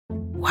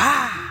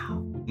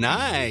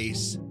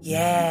Nice.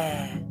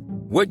 Yeah.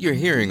 What you're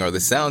hearing are the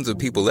sounds of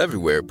people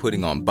everywhere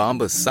putting on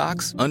Bombas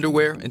socks,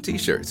 underwear, and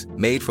T-shirts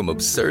made from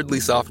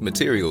absurdly soft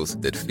materials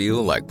that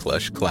feel like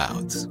plush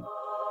clouds.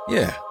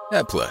 Yeah,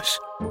 that plush.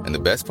 And the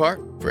best part?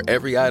 For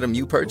every item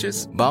you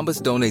purchase,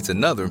 Bombas donates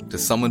another to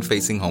someone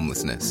facing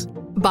homelessness.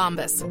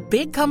 Bombas.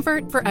 Big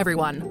comfort for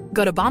everyone.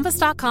 Go to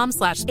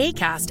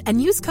bombas.com/ACAST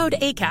and use code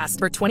ACAST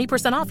for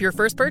 20% off your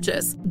first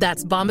purchase.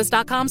 That's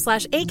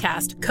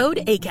bombas.com/ACAST.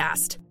 Code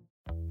ACAST.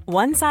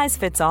 One size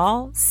fits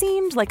all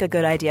seemed like a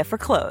good idea for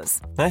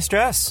clothes. Nice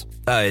dress.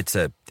 It's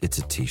a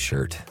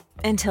T-shirt.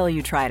 Until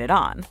you tried it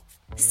on.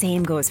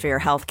 Same goes for your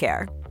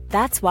healthcare.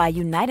 That's why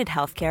United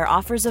Healthcare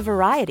offers a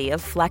variety of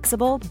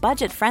flexible,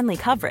 budget-friendly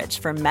coverage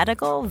for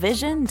medical,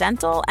 vision,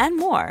 dental, and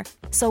more.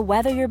 So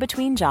whether you're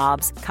between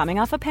jobs, coming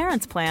off a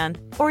parent's plan,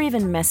 or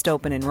even missed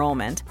open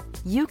enrollment,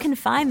 you can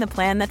find the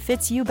plan that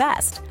fits you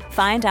best.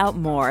 Find out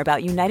more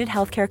about United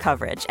Healthcare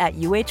coverage at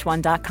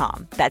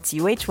uh1.com. That's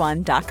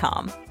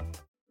uh1.com.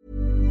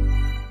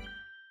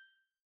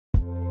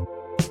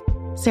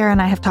 Sarah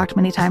and I have talked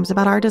many times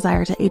about our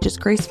desire to age as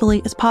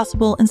gracefully as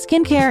possible, and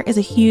skincare is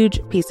a huge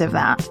piece of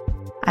that.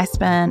 I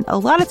spend a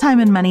lot of time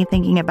and money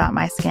thinking about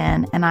my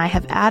skin, and I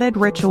have added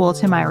Ritual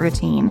to my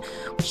routine,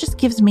 which just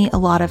gives me a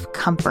lot of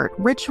comfort.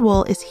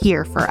 Ritual is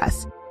here for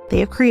us. They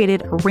have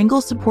created a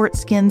wrinkle support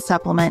skin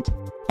supplement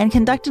and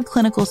conducted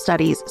clinical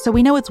studies, so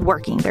we know it's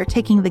working. They're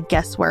taking the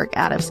guesswork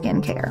out of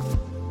skincare.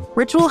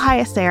 Ritual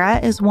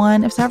Hyacera is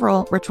one of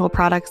several Ritual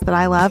products that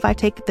I love. I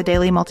take the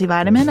daily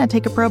multivitamin, I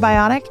take a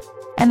probiotic,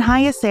 and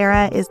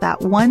Hyacera is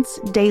that once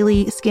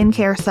daily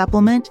skincare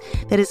supplement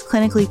that is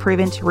clinically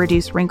proven to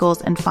reduce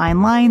wrinkles and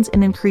fine lines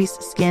and increase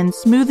skin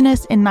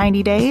smoothness in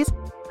 90 days.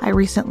 I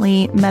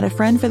recently met a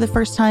friend for the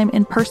first time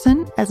in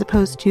person as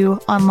opposed to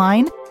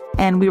online,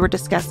 and we were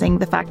discussing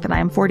the fact that I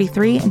am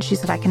 43, and she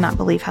said, "I cannot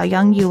believe how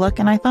young you look."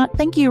 And I thought,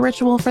 thank you,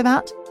 Ritual, for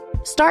that.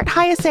 Start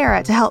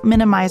Hyacera to help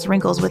minimize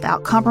wrinkles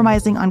without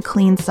compromising on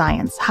clean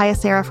science.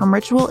 Hyacera from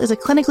Ritual is a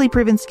clinically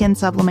proven skin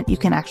supplement you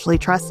can actually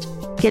trust.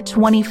 Get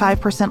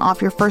 25%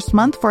 off your first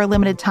month for a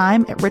limited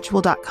time at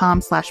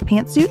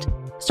ritual.com/pantsuit.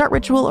 Start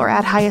Ritual or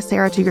add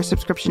Hyacera to your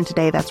subscription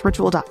today. That's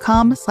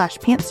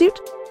ritual.com/pantsuit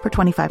for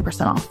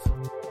 25% off.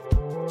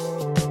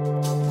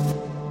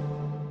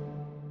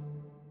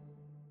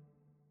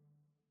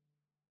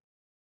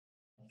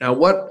 Now,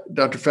 what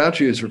Dr.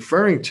 Fauci is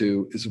referring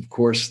to is, of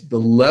course, the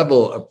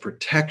level of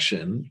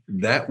protection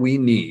that we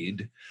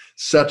need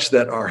such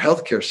that our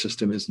healthcare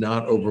system is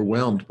not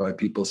overwhelmed by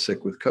people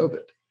sick with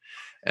COVID.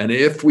 And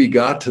if we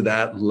got to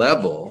that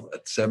level,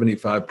 at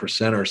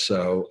 75% or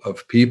so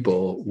of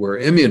people were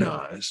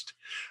immunized,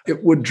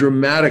 it would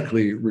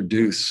dramatically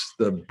reduce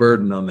the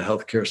burden on the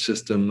healthcare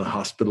system, the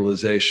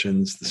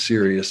hospitalizations, the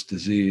serious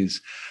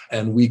disease,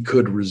 and we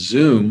could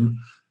resume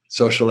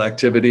social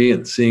activity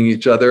and seeing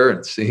each other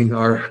and seeing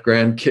our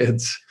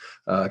grandkids,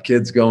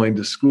 kids going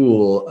to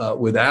school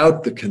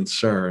without the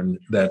concern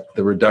that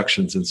the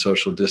reductions in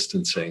social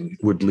distancing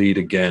would lead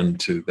again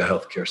to the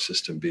healthcare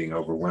system being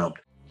overwhelmed.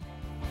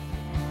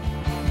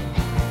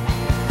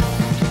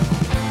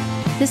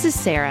 This is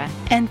Sarah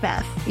And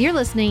Beth, You're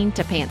listening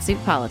to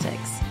Pantsuit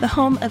Politics, the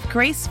home of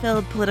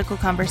grace-filled political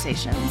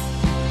conversations.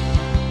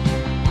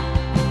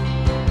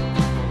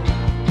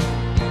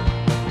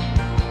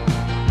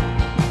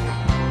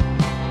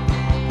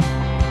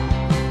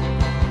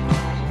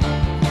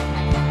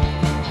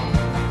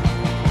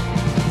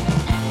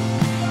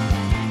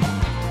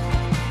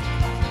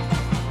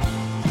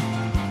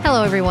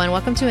 Hello, everyone.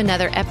 Welcome to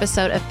another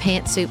episode of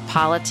Pantsuit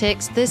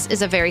Politics. This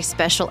is a very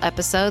special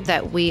episode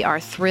that we are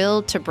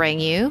thrilled to bring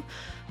you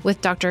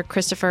with Dr.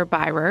 Christopher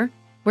Beyrer.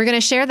 We're going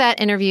to share that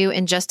interview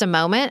in just a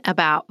moment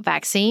about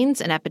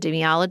vaccines and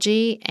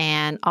epidemiology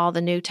and all the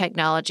new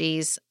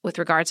technologies with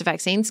regards to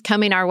vaccines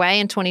coming our way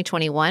in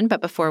 2021. But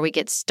before we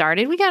get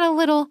started, we got a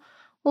little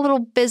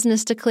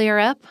business to clear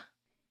up.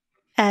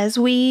 As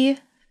we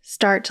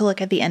start to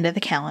look at the end of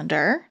the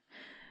calendar,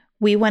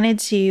 we wanted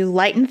to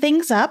lighten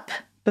things up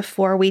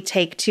before we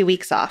take 2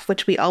 weeks off,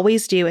 which we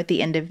always do at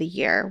the end of the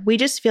year. We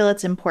just feel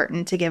it's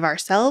important to give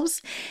ourselves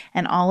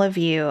and all of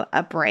you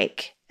a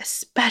break,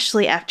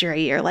 especially after a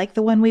year like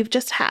the one we've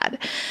just had.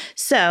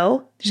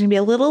 So there's going to be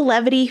a little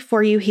levity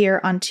for you here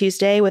on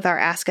Tuesday with our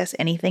Ask Us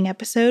Anything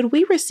episode.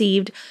 We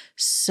received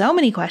so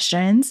many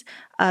questions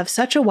of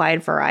such a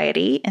wide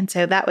variety, and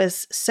so that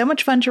was so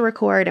much fun to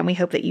record, and we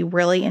hope that you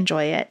really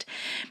enjoy it.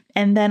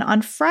 And then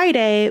on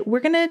Friday, we're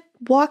going to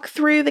walk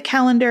through the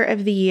calendar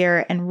of the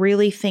year and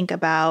really think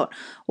about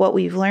what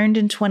we've learned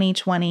in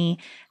 2020,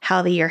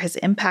 how the year has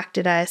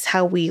impacted us,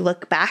 how we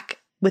look back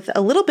with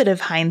a little bit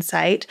of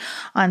hindsight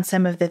on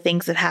some of the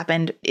things that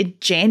happened in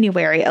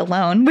January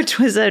alone, which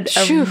was a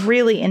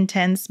really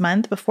intense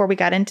month before we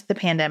got into the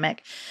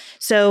pandemic.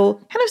 So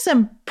kind of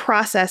some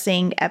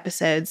processing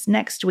episodes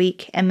next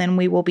week, and then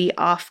we will be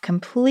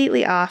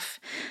completely off,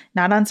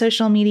 not on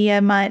social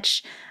media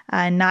much,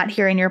 not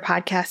here in your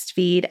podcast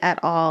feed at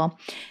all.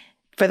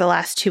 for the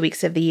last 2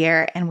 weeks of the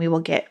year, and we will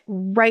get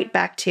right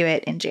back to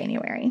it in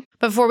January.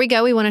 Before we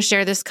go, we want to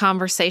share this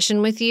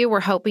conversation with you. We're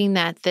hoping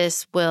that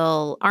this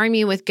will arm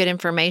you with good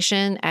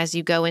information as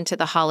you go into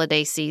the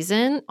holiday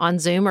season on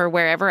Zoom or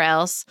wherever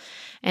else,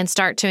 and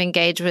start to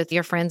engage with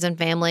your friends and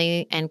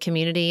family and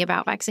community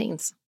about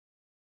vaccines.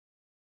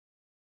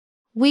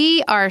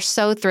 We are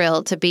so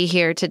thrilled to be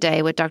here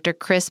today with Dr.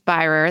 Chris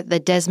Beyrer, the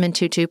Desmond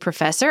Tutu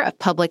Professor of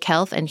Public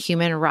Health and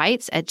Human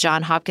Rights at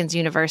Johns Hopkins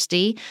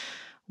University.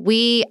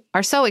 We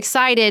are so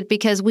excited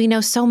because we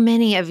know so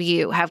many of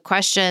you have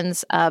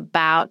questions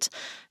about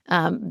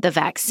the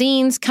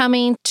vaccines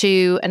coming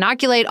to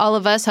inoculate all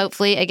of us,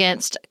 hopefully,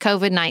 against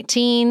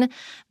COVID-19,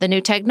 the new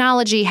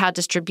technology, how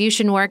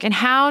distribution work, and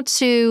how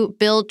to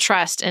build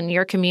trust in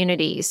your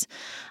communities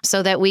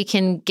so that we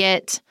can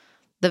get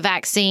the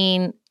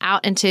vaccine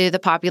out into the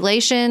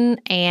population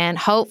and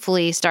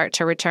hopefully start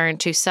to return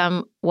to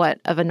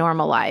somewhat of a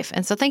normal life.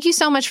 And so thank you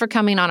so much for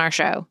coming on our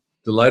show.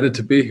 Delighted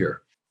to be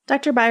here.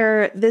 Dr.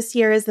 Beyrer, this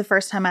year is the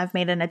first time I've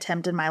made an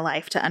attempt in my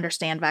life to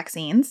understand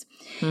vaccines.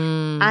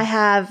 I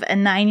have a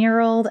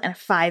 9-year-old and a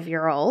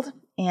 5-year-old.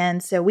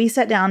 And so we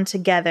sat down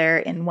together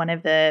in one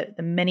of the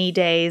many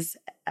days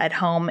at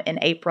home in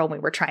April. We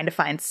were trying to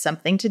find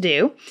something to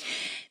do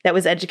that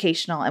was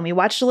educational. And we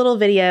watched a little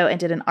video and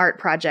did an art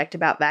project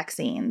about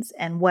vaccines.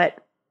 And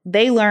what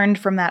they learned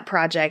from that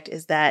project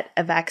is that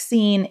a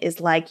vaccine is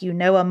like,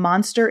 a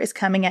monster is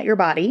coming at your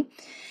body.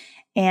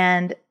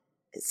 And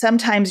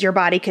sometimes your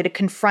body could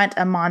confront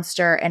a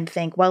monster and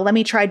think, well, let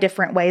me try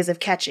different ways of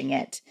catching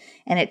it.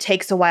 And it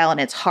takes a while and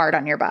it's hard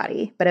on your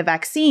body. But a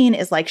vaccine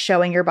is like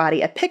showing your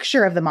body a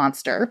picture of the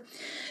monster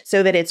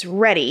so that it's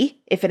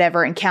ready if it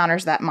ever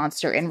encounters that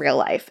monster in real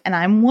life. And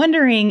I'm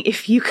wondering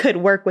if you could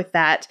work with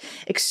that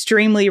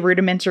extremely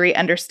rudimentary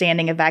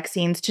understanding of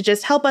vaccines to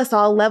just help us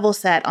all level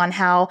set on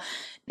how,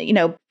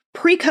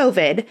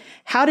 pre-COVID,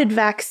 how did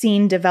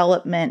vaccine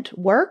development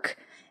work?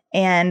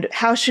 And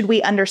how should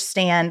we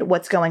understand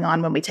what's going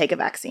on when we take a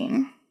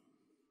vaccine?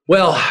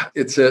 Well,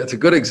 it's a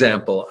good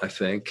example, I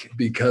think,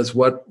 because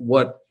what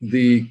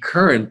the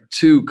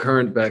two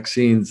current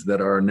vaccines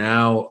that are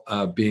now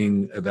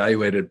being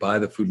evaluated by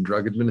the Food and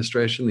Drug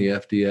Administration, the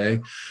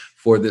FDA,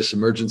 for this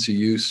emergency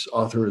use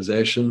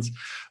authorizations,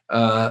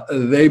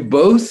 they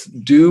both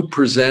do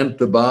present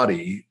the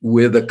body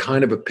with a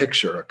kind of a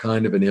picture, a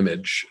kind of an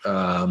image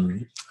of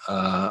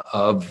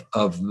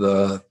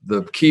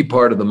the key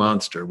part of the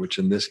monster, which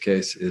in this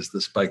case is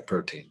the spike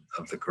protein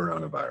of the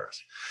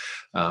coronavirus.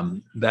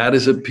 That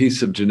is a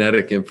piece of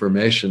genetic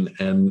information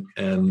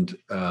and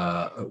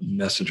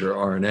messenger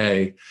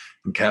RNA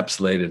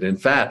encapsulated in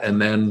fat,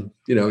 and then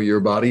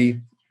your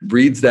body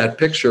reads that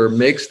picture,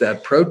 makes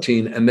that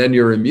protein, and then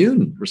your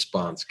immune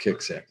response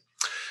kicks in.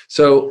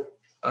 So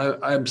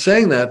I'm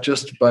saying that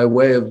just by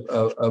way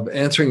of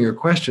answering your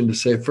question to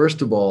say,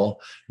 first of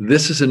all,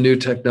 this is a new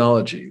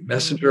technology.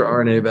 Messenger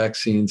RNA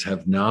vaccines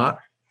have not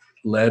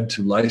led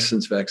to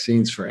licensed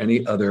vaccines for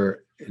any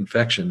other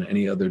infection,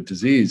 any other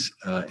disease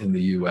in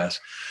the U.S.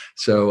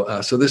 So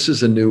this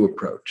is a new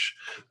approach.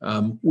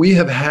 We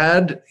have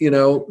had,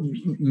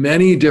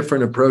 many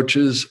different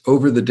approaches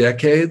over the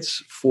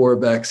decades for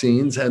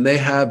vaccines, and they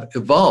have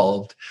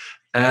evolved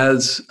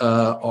as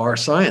our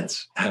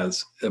science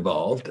has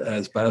evolved,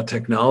 as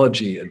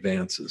biotechnology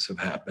advances have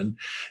happened.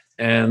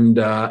 And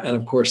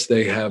of course,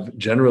 they have,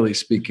 generally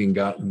speaking,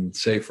 gotten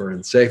safer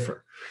and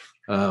safer.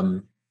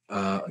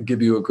 I'll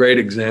give you a great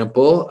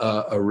example.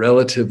 A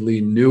relatively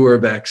newer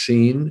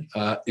vaccine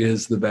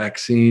is the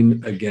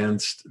vaccine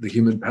against the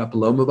human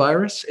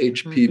papillomavirus,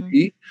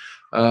 HPV,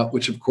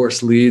 which of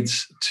course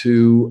leads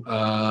to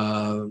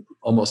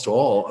almost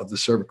all of the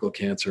cervical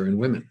cancer in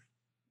women.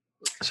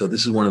 So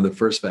this is one of the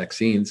first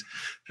vaccines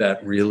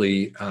that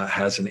really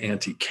has an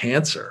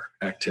anti-cancer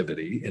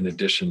activity in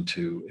addition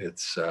to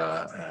its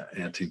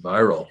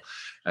antiviral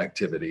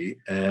activity.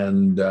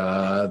 And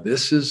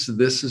this is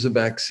a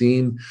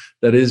vaccine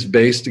that is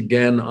based,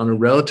 again, on a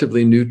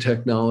relatively new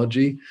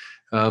technology.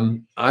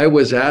 I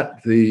was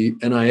at the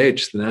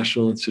NIH, the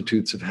National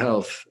Institutes of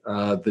Health,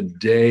 the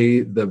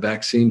day the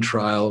vaccine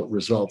trial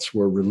results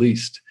were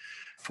released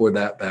for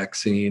that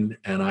vaccine.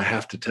 And I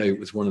have to tell you, it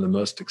was one of the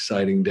most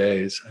exciting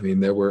days. I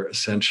mean, there were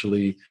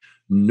essentially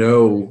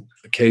no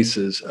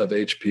cases of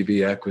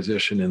HPV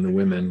acquisition in the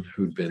women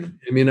who'd been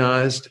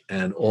immunized,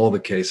 and all the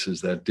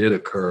cases that did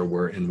occur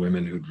were in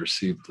women who'd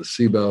received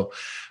placebo.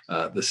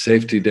 The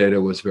safety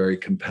data was very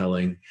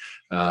compelling,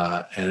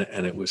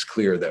 and it was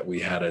clear that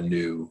we had a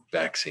new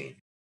vaccine.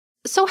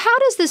 So how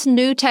does this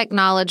new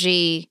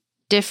technology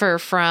differ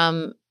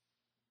from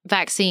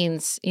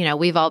vaccines,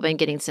 we've all been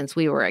getting since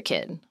we were a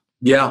kid?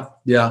 Yeah.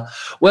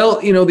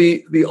 Well,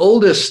 the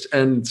oldest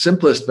and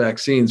simplest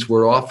vaccines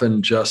were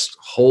often just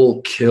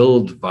whole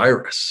killed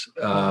virus.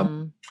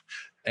 And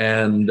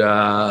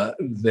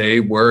they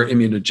were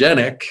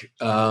immunogenic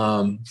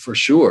for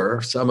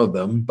sure, some of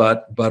them,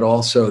 but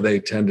also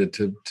they tended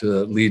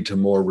to lead to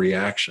more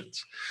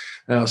reactions.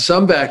 Now,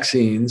 some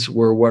vaccines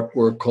were what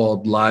were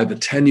called live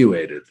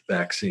attenuated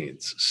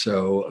vaccines.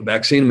 So a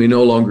vaccine we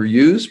no longer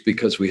use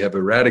because we have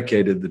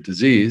eradicated the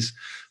disease,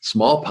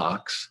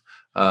 smallpox,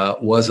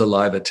 was a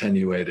live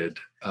attenuated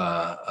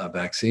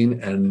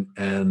vaccine.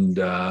 And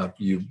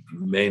you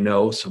may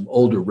know some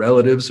older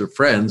relatives or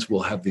friends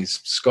will have these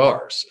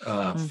scars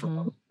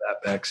from that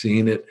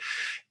vaccine.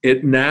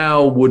 It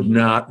now would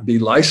not be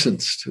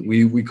licensed.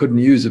 We couldn't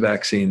use a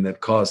vaccine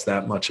that caused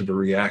that much of a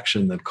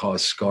reaction, that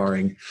caused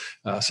scarring.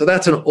 So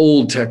that's an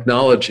old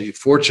technology.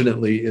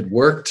 Fortunately, it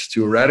worked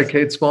to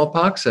eradicate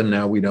smallpox, and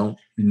now we don't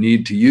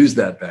need to use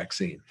that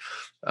vaccine.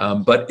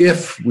 But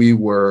if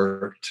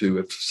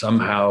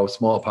somehow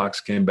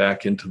smallpox came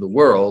back into the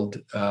world,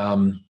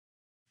 and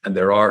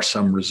there are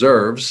some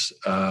reserves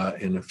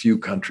in a few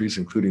countries,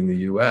 including the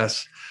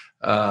US,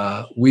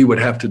 we would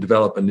have to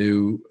develop a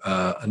new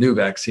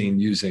vaccine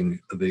using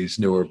these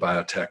newer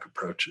biotech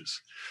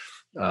approaches.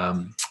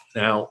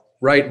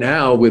 Right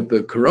now, with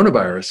the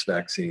coronavirus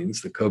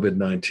vaccines, the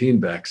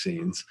COVID-19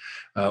 vaccines,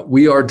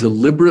 we are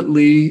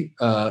deliberately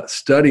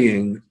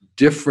studying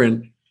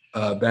different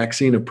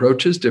vaccine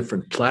approaches,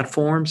 different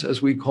platforms,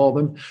 as we call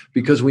them,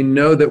 because we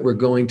know that we're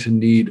going to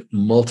need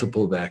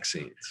multiple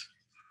vaccines.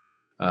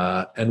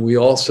 And we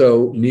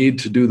also need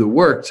to do the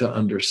work to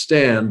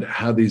understand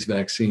how these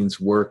vaccines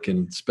work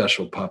in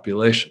special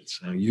populations.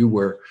 Now, you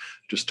were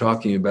just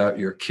talking about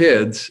your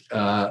kids.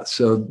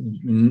 So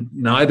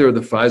neither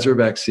the Pfizer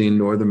vaccine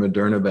nor the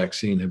Moderna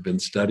vaccine have been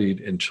studied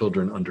in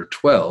children under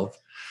 12.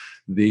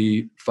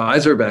 The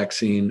Pfizer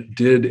vaccine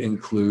did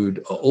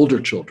include older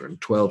children,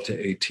 12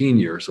 to 18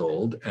 years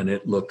old, and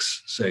it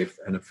looks safe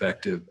and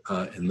effective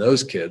in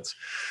those kids.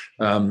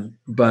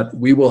 But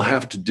we will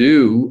have to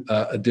do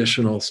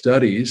additional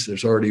studies.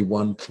 There's already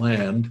one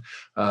planned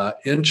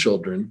in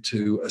children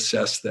to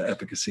assess the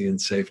efficacy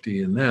and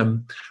safety in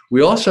them.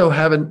 We also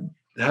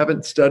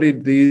haven't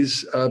studied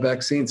these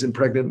vaccines in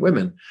pregnant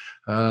women.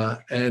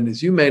 And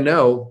as you may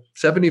know,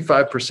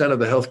 75% of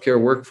the healthcare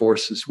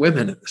workforce is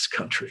women in this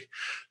country.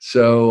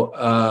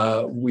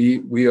 So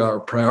we are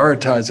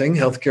prioritizing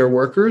healthcare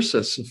workers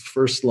as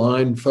first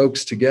line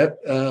folks to get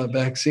a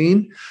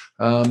vaccine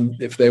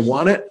if they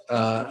want it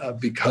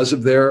because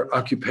of their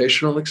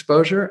occupational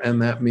exposure.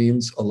 And that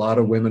means a lot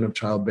of women of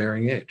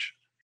childbearing age.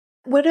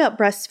 What about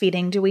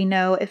breastfeeding? Do we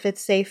know if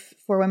it's safe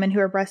for women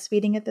who are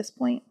breastfeeding at this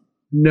point?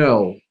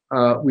 No.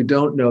 We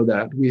don't know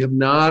that. We have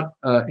not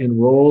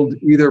enrolled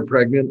either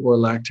pregnant or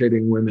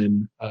lactating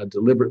women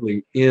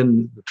deliberately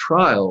in the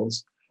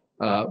trials.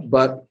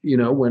 But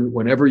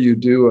whenever you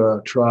do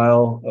a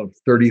trial of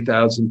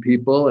 30,000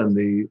 people, and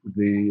the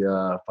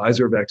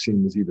Pfizer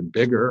vaccine was even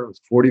bigger, it was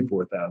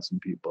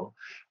 44,000 people,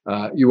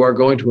 you are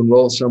going to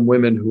enroll some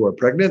women who are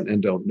pregnant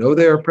and don't know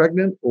they are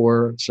pregnant,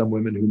 or some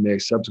women who may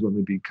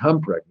subsequently become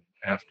pregnant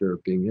after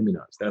being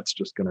immunized. That's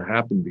just going to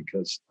happen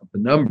because of the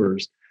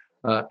numbers.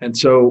 And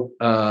so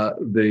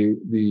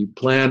the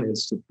plan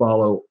is to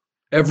follow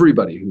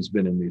everybody who's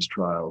been in these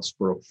trials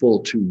for a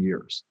full 2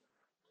 years.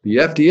 The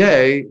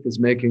FDA is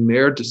making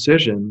their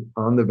decision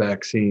on the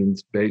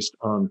vaccines based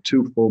on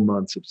 2 full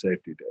months of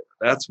safety data.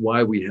 That's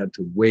why we had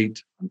to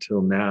wait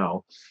until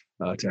now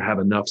to have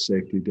enough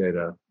safety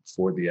data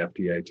for the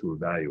FDA to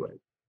evaluate.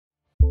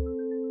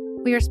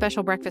 We are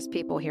special breakfast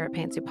people here at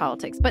Pantsuit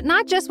Politics, but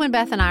not just when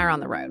Beth and I are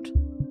on the road.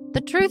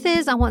 The truth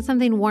is, I want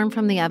something warm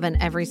from the oven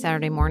every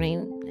Saturday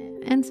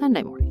morning and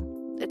Sunday morning.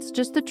 It's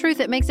just the truth.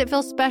 It makes it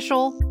feel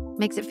special,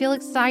 makes it feel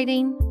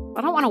exciting.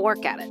 I don't want to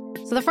work at it.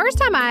 So the first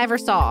time I ever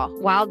saw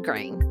Wild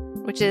Grain,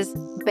 which is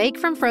bake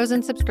from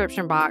frozen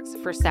subscription box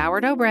for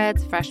sourdough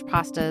breads, fresh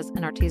pastas,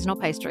 and artisanal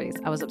pastries,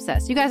 I was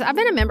obsessed. You guys, I've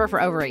been a member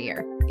for over a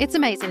year. It's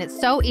amazing. It's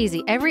so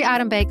easy. Every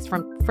item bakes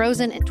from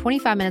frozen in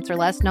 25 minutes or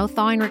less, no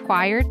thawing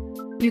required.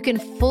 You can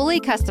fully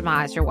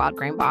customize your Wild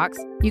Grain box.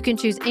 You can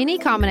choose any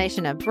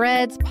combination of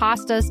breads,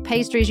 pastas,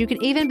 pastries. You can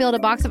even build a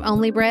box of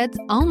only breads,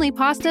 only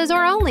pastas,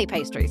 or only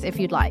pastries if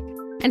you'd like.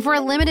 And for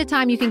a limited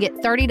time, you can get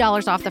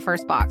 $30 off the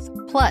first box,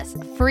 plus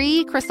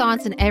free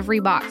croissants in every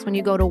box when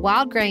you go to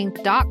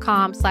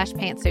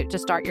wildgrain.com/pantsuit to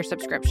start your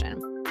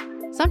subscription.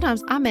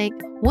 Sometimes I make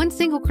one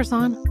single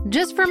croissant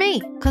just for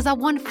me because I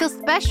want to feel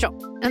special,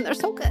 and they're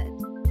so good.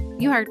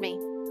 You heard me.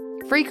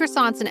 Free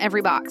croissants in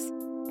every box.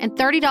 And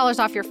 $30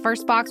 off your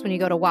first box when you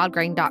go to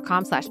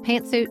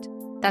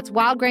wildgrain.com/pantsuit. That's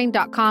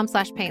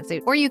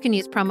wildgrain.com/pantsuit. Or you can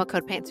use promo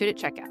code pantsuit at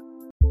checkout.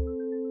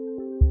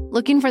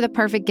 Looking for the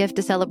perfect gift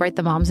to celebrate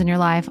the moms in your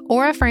life?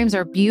 Aura frames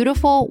are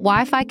beautiful,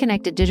 Wi-Fi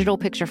connected digital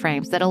picture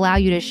frames that allow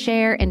you to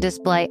share and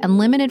display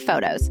unlimited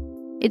photos.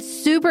 It's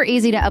super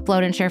easy to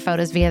upload and share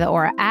photos via the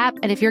Aura app.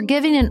 And if you're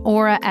giving an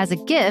Aura as a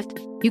gift,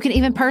 you can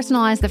even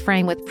personalize the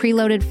frame with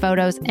preloaded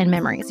photos and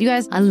memories. You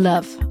guys, I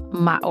love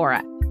my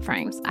Aura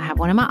frames. I have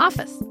one in my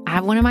office. I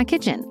have one in my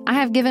kitchen. I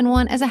have given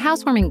one as a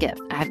housewarming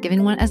gift. I have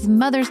given one as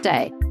Mother's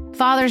Day,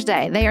 Father's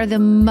Day. They are the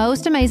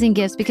most amazing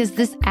gifts because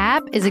this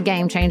app is a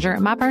game changer,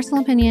 in my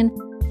personal opinion,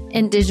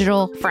 in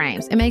digital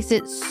frames. It makes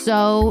it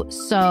so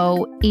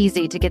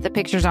easy to get the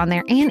pictures on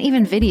there and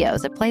even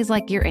videos. It plays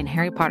like you're in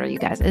Harry Potter, you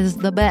guys. It is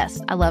the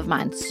best. I love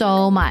mine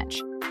so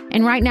much.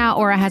 And right now,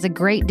 Aura has a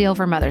great deal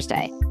for Mother's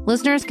Day.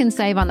 Listeners can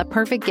save on the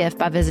perfect gift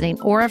by visiting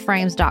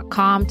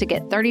auraframes.com to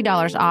get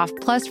 $30 off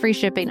plus free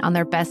shipping on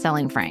their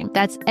best-selling frame.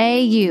 That's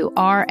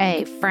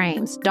AURA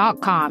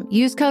frames.com.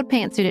 Use code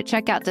PANTSUIT at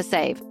checkout to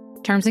save.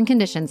 Terms and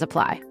conditions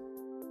apply.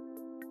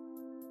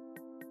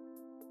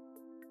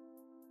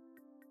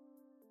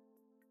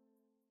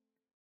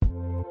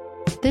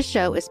 This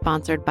show is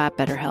sponsored by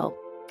BetterHelp.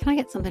 Can I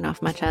get something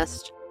off my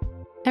chest?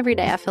 Every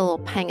day I feel a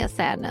little pang of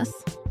sadness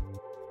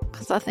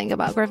because I think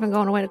about Griffin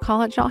going away to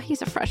college. Y'all,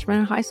 he's a freshman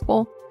in high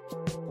school.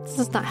 This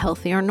is not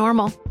healthy or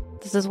normal.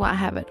 This is why I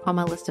have it on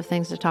my list of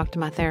things to talk to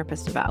my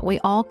therapist about. We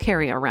all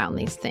carry around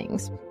these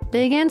things,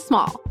 big and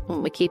small.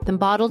 When we keep them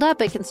bottled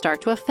up, it can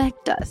start to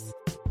affect us.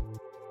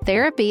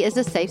 Therapy is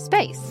a safe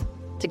space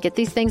to get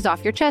these things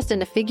off your chest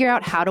and to figure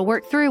out how to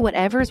work through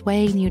whatever's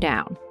weighing you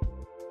down.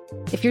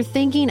 If you're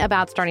thinking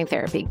about starting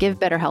therapy, give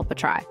BetterHelp a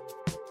try.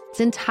 It's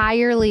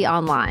entirely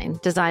online,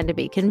 designed to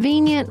be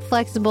convenient,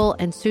 flexible,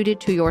 and suited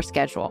to your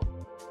schedule.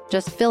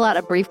 Just fill out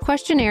a brief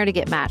questionnaire to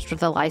get matched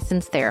with a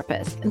licensed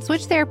therapist and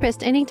switch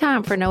therapists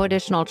anytime for no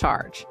additional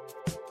charge.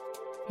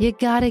 You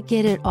gotta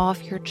get it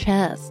off your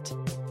chest.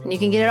 And you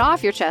can get it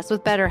off your chest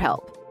with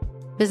BetterHelp.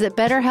 Visit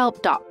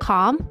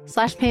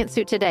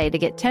betterhelp.com/pantsuit today to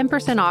get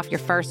 10% off your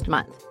first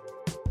month.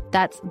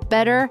 That's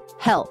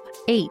BetterHelp,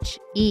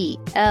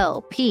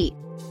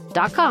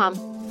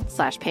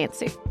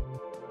 HELP.com/pantsuit.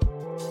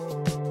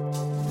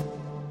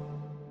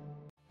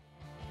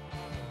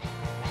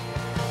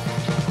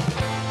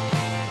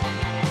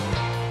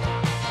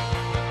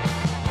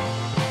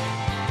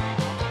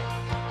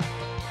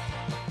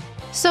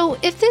 So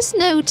if this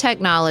new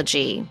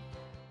technology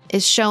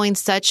is showing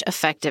such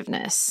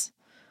effectiveness,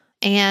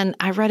 and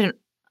I read an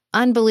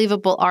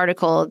unbelievable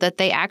article that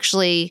they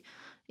actually,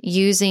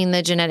 using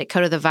the genetic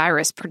code of the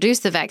virus,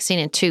 produced the vaccine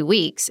in 2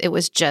 weeks. It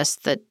was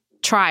just the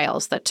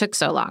trials that took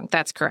so long.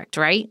 That's correct,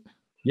 right?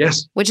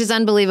 Yes. Which is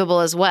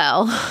unbelievable as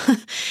well.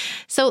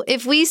 So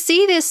if we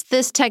see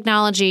this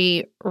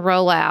technology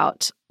roll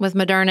out with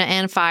Moderna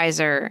and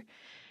Pfizer,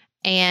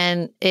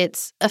 and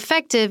it's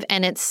effective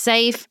and it's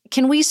safe,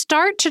 can we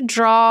start to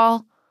draw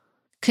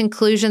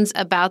conclusions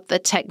about the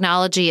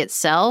technology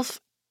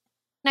itself?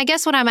 And I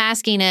guess what I'm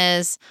asking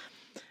is,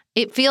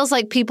 it feels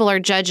like people are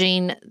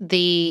judging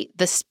the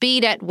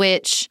speed at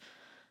which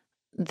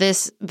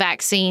this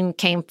vaccine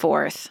came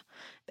forth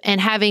and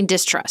having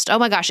distrust. Oh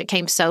my gosh, it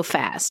came so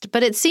fast.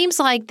 But it seems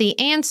like the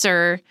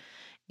answer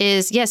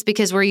is yes,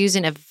 because we're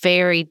using a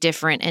very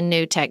different and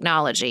new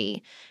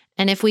technology.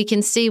 And if we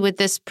can see with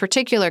this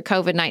particular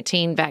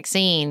COVID-19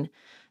 vaccine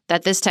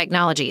that this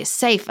technology is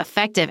safe,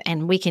 effective,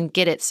 and we can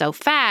get it so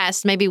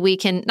fast, maybe we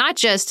can not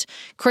just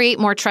create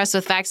more trust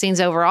with vaccines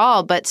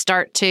overall, but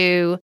start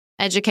to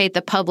educate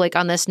the public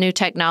on this new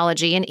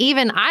technology. And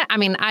even,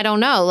 I don't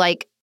know,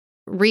 like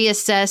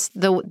reassess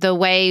the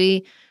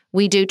way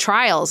we do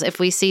trials if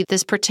we see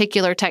this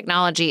particular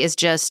technology is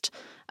just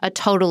a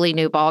totally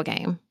new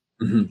ballgame.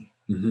 Mm-hmm.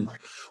 Mm-hmm.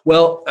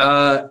 Well,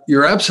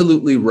 you're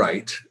absolutely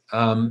right.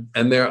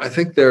 And I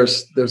think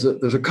there's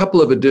a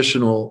couple of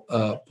additional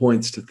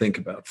points to think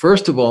about.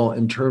 First of all,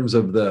 in terms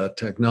of the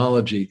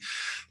technology,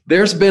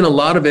 there's been a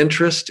lot of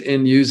interest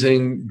in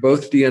using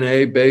both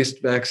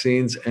DNA-based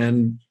vaccines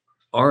and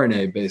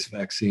RNA-based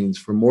vaccines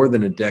for more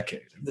than a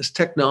decade. This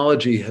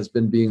technology has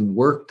been being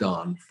worked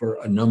on for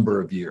a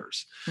number of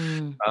years.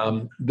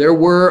 There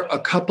were a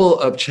couple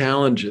of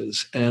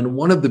challenges, and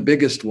one of the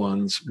biggest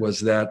ones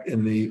was that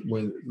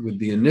with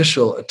the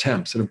initial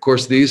attempts, and of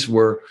course these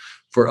were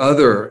for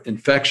other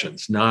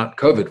infections, not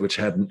COVID, which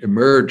hadn't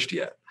emerged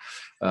yet,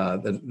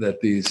 that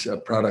these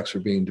products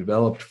were being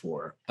developed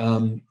for.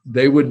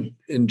 They would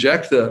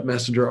inject the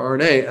messenger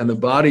RNA and the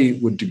body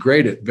would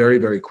degrade it very,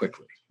 very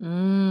quickly.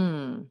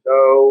 So,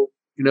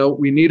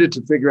 we needed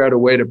to figure out a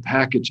way to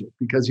package it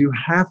because you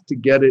have to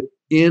get it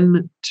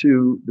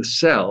into the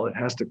cell. It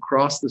has to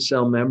cross the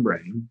cell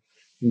membrane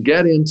and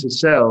get into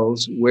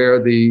cells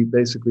where the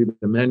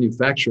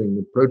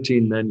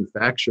protein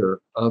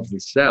manufacturer of the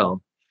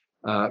cell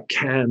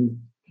can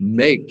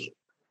make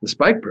the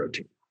spike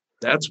protein.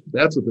 That's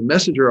what the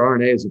messenger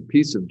RNA is, a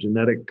piece of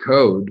genetic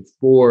code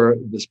for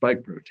the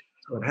spike protein.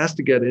 So it has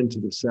to get into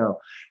the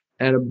cell.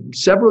 And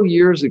several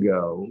years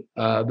ago,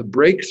 the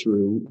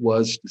breakthrough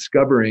was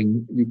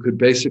discovering you could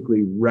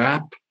basically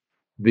wrap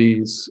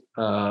these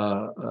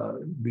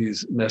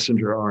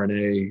messenger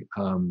RNA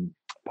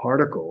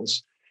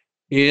particles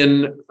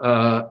in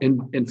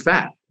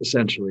fat.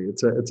 Essentially,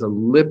 it's a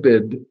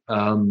lipid,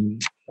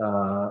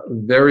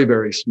 very,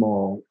 very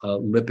small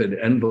lipid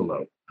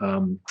envelope,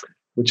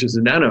 which is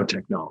a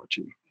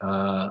nanotechnology,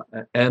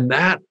 and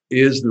that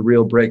is the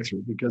real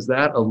breakthrough because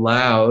that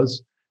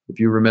allows. If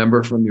you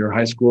remember from your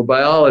high school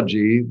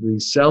biology, the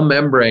cell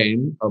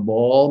membrane of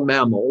all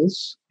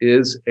mammals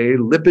is a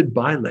lipid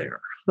bilayer,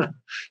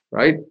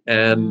 right?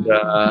 And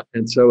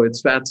so it's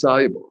fat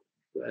soluble.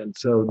 And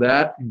so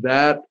that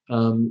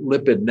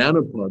lipid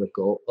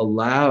nanoparticle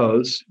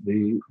allows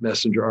the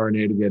messenger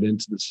RNA to get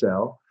into the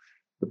cell.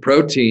 The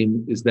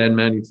protein is then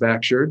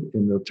manufactured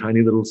in the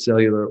tiny little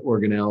cellular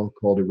organelle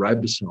called a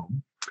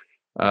ribosome.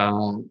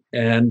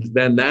 And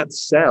then that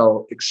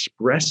cell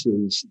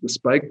expresses the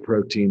spike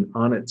protein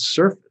on its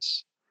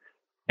surface.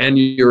 And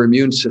your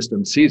immune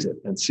system sees it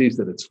and sees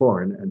that it's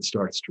foreign and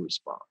starts to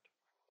respond.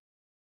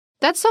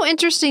 That's so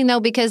interesting, though,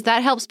 because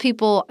that helps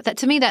people. That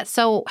to me, that's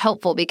so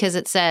helpful because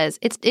it says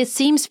it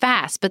seems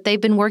fast, but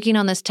they've been working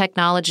on this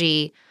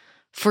technology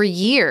for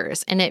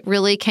years, and it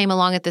really came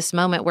along at this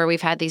moment where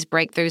we've had these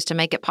breakthroughs to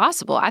make it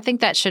possible. I think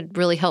that should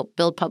really help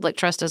build public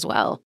trust as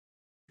well.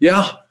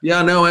 Yeah,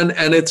 no,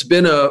 and it's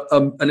been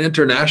an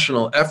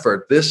international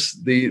effort. The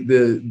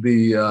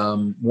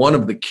one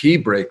of the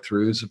key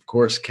breakthroughs, of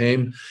course,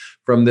 came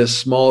from this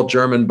small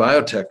German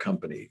biotech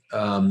company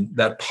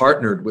that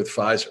partnered with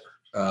Pfizer.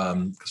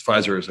 Because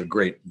Pfizer is a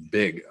great,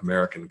 big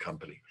American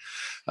company.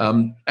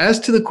 As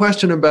to the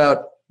question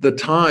about the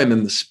time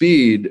and the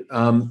speed,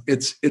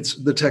 it's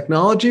the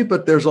technology,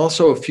 but there's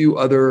also a few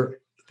other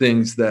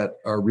things that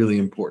are really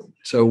important.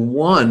 So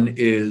one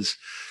is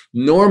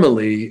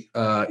normally,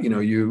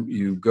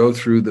 you go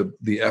through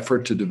the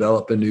effort to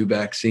develop a new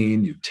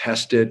vaccine, you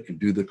test it, you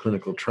do the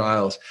clinical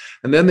trials,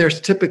 and then there's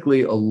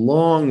typically a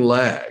long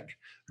lag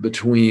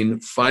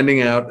between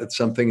finding out that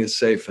something is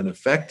safe and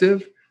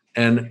effective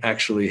and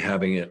actually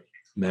having it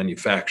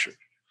manufactured.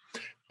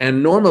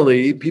 And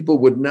normally people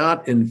would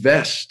not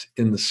invest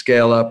in the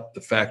scale up,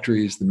 the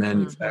factories, the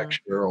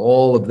manufacturer,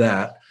 all of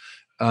that,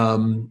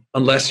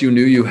 unless you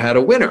knew you had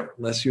a winner,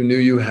 unless you knew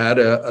you had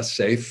a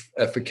safe,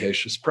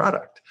 efficacious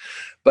product.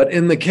 But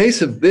in the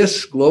case of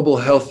this global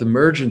health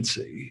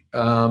emergency,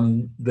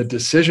 the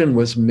decision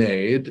was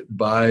made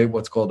by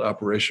what's called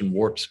Operation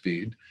Warp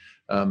Speed.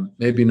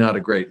 Maybe not a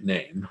great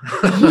name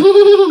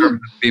for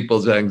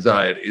people's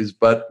anxieties,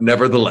 but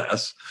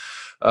nevertheless,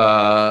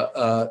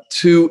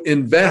 to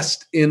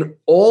invest in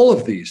all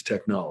of these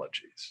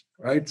technologies,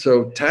 right?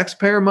 So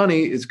taxpayer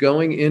money is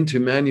going into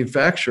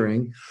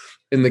manufacturing.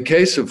 In the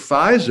case of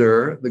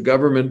Pfizer, the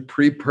government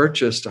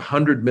pre-purchased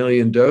 100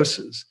 million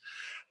doses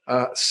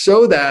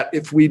so that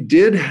if we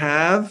did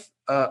have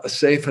a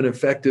safe and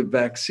effective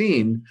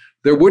vaccine,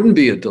 there wouldn't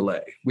be a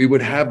delay. We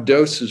would have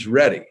doses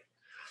ready.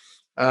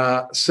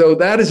 So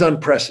that is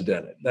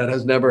unprecedented. That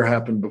has never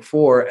happened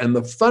before. And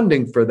the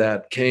funding for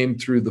that came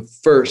through the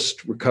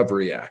first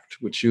Recovery Act,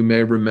 which you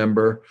may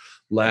remember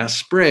last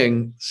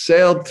spring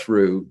sailed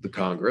through the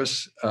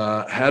Congress,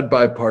 had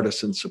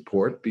bipartisan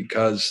support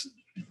because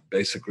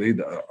basically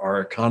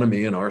our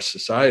economy and our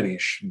society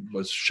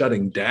was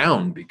shutting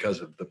down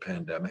because of the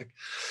pandemic.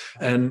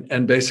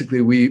 And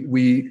basically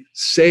we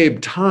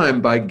saved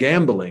time by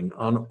gambling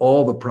on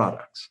all the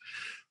products.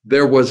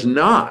 There was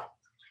not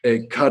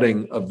a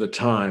cutting of the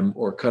time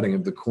or cutting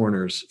of the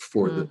corners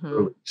for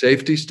the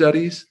safety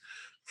studies,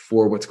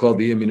 for what's called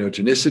the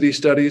immunogenicity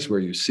studies, where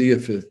you see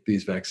if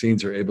these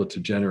vaccines are able to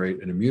generate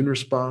an immune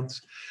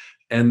response.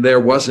 And there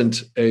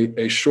wasn't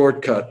a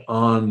shortcut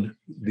on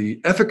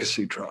the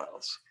efficacy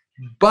trials.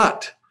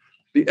 But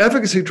the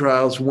efficacy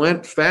trials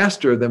went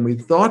faster than we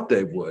thought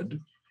they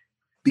would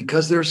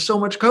because there's so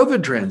much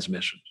COVID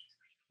transmission.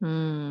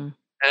 And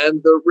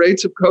the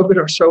rates of COVID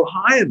are so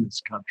high in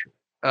this country.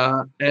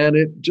 And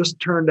it just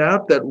turned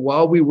out that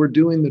while we were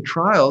doing the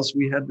trials,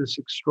 we had this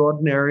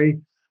extraordinary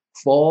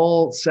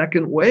fall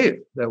second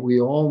wave that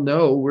we all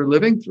know we're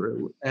living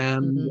through.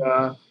 And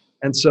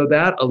so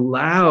that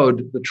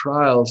allowed the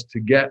trials to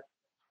get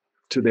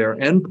to their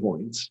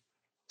endpoints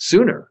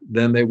sooner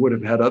than they would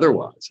have had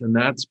otherwise. And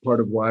that's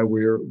part of why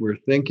we're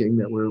thinking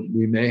that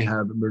we may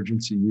have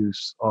emergency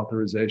use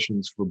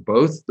authorizations for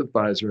both the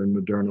Pfizer and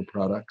Moderna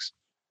products,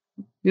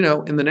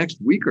 in the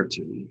next week or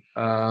two,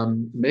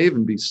 may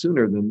even be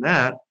sooner than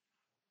that.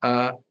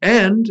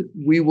 And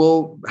we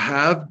will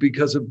have,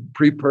 because of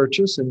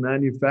pre-purchase and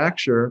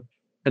manufacture,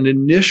 an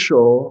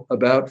initial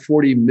about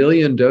 40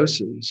 million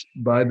doses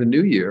by the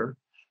new year.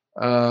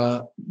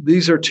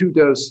 These are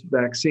 2-dose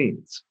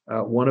vaccines.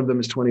 One of them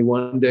is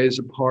 21 days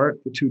apart,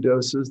 the 2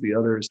 doses. The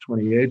other is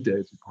 28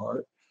 days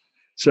apart.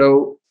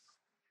 So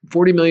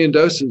 40 million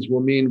doses will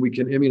mean we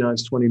can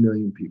immunize 20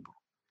 million people.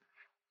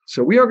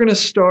 So we are going to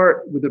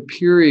start with a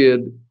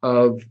period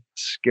of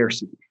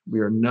scarcity. We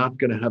are not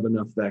going to have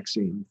enough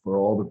vaccine for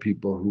all the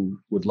people who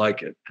would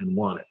like it and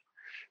want it.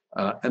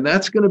 And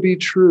that's going to be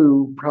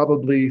true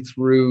probably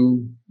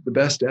through, the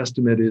best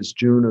estimate is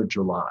June or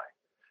July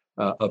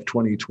of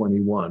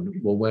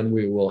 2021, when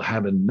we will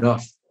have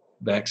enough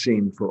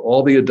vaccine for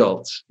all the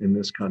adults in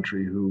this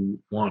country who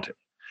want it.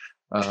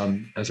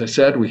 As I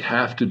said, we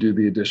have to do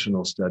the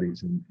additional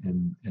studies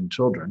in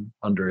children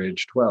under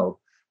age 12.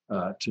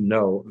 To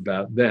know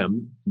about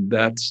them.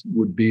 That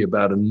would be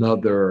about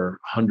another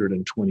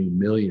 120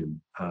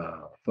 million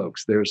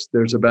folks.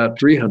 There's about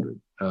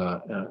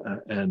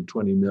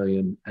 320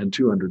 million and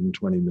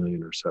 220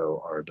 million or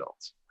so are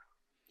adults.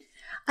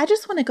 I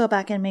just want to go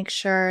back and make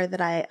sure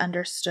that I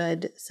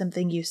understood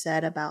something you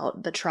said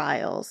about the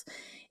trials.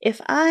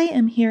 If I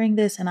am hearing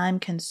this and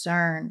I'm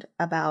concerned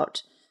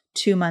about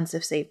 2 months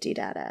of safety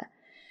data,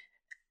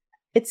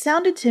 it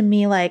sounded to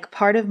me like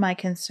part of my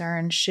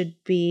concern should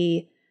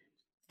be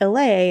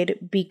allayed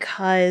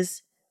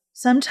because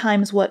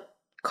sometimes what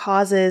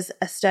causes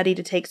a study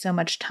to take so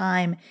much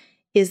time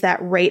is that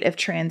rate of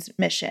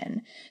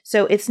transmission.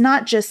 So it's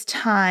not just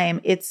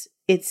time, it's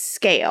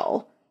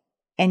scale.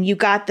 And you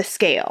got the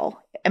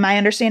scale. Am I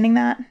understanding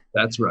that?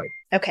 That's right.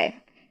 Okay.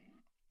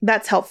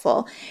 That's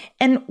helpful.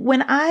 And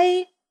when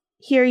I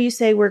hear you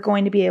say we're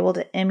going to be able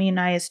to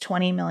immunize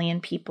 20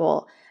 million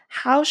people,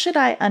 how should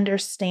I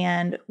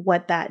understand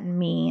what that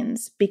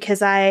means?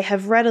 Because I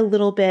have read a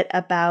little bit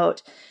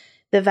about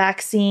the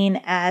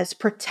vaccine as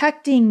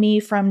protecting me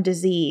from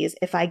disease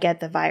if I get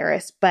the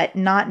virus, but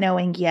not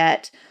knowing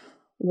yet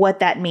what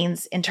that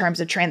means in terms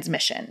of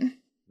transmission.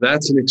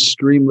 That's an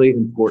extremely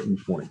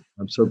important point.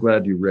 I'm so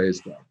glad you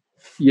raised that.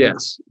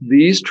 Yes,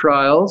 these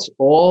trials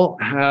all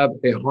have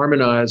a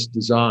harmonized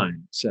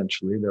design,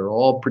 essentially. They're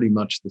all pretty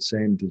much the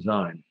same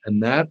design.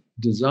 And that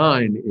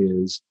design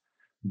is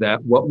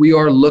that what we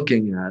are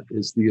looking at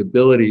is the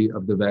ability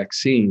of the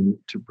vaccine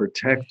to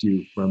protect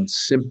you from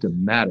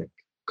symptomatic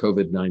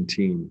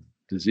COVID-19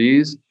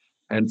 disease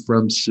and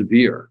from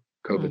severe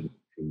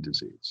COVID-19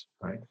 disease,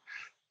 right?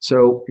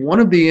 So one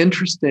of the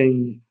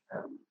interesting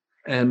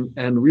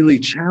and really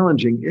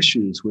challenging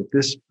issues with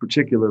this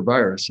particular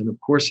virus, and of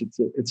course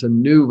it's a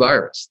new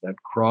virus that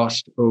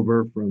crossed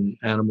over from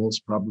animals,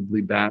 probably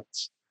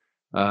bats,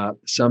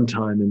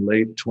 sometime in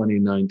late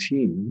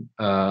 2019,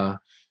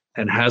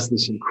 and has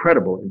this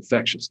incredible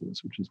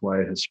infectiousness, which is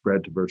why it has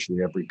spread to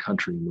virtually every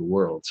country in the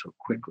world so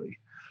quickly.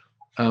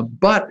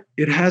 But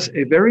it has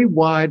a very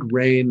wide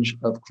range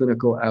of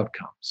clinical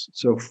outcomes.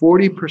 So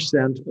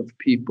 40% of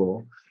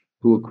people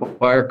who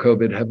acquire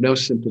COVID have no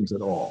symptoms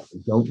at all. They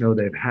don't know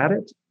they've had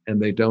it,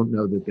 and they don't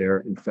know that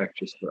they're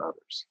infectious for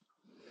others.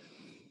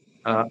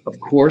 Of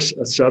course,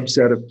 a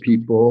subset of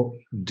people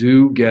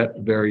do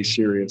get very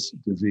serious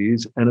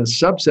disease, and a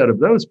subset of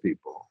those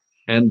people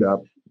end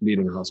up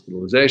needing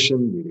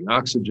hospitalization, needing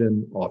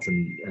oxygen,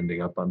 often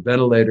ending up on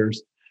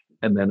ventilators.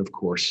 And then, of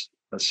course,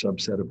 a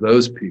subset of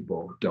those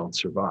people don't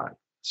survive.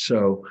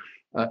 So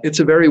it's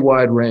a very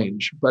wide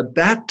range. But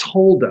that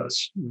told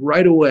us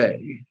right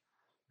away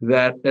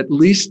that at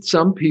least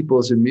some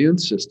people's immune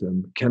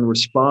system can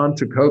respond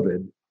to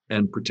COVID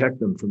and protect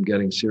them from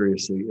getting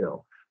seriously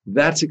ill.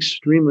 That's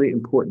extremely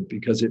important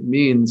because it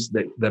means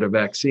that a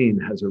vaccine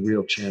has a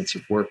real chance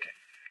of working.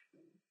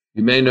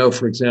 You may know,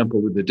 for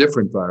example, with a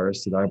different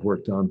virus that I've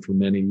worked on for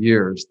many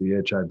years,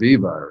 the HIV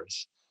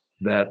virus,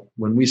 that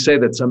when we say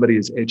that somebody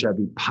is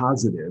HIV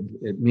positive,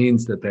 it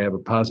means that they have a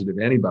positive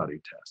antibody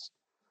test.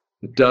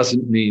 It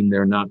doesn't mean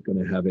they're not going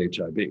to have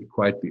HIV,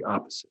 quite the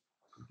opposite.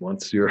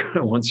 Once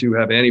you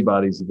have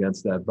antibodies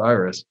against that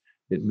virus,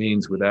 it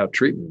means without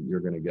treatment,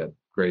 you're going to get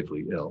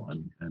gravely ill,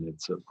 and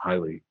it's a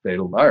highly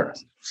fatal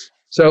virus.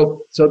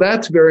 So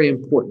that's very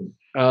important.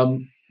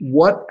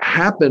 What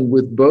happened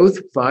with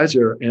both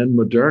Pfizer and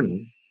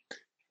Moderna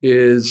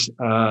is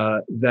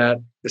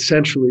that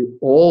essentially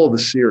all the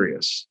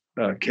serious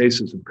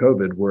cases of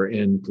COVID were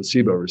in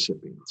placebo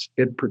recipients.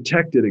 It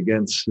protected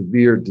against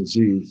severe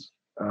disease,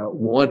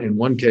 in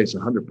one case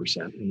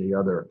 100%, in the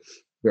other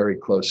very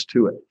close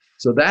to it.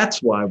 So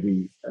that's why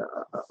we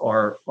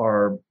are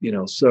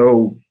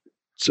so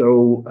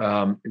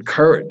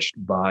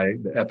encouraged by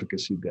the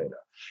efficacy data.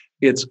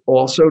 It's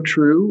also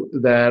true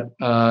that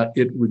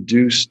it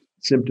reduced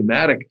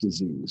symptomatic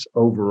disease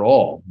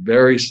overall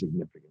very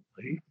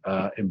significantly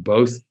in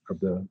both of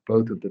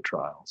the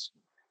trials.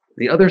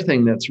 The other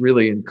thing that's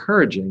really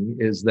encouraging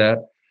is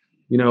that,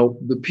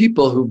 the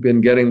people who've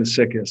been getting the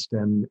sickest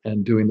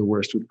and doing the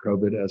worst with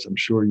COVID, as I'm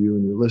sure you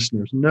and your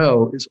listeners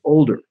know, is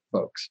older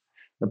folks,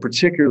 and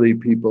particularly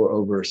people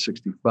over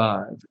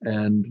 65.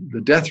 And the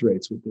death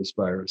rates with this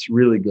virus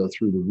really go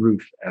through the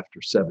roof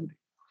after 70,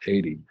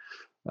 80.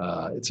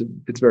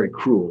 It's very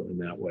cruel in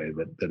that way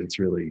that it's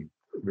really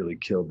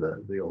killed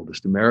the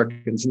oldest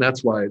Americans. And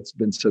that's why it's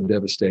been so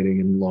devastating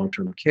in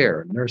long-term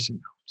care and nursing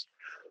homes.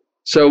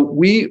 So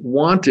we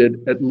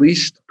wanted at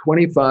least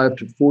 25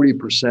 to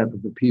 40%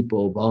 of the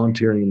people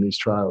volunteering in these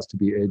trials to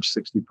be age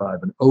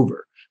 65 and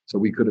over, so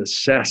we could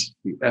assess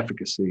the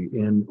efficacy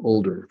in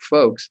older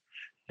folks.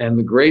 And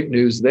the great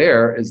news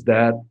there is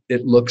that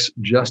it looks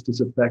just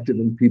as effective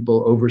in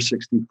people over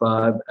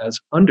 65 as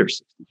under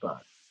 65.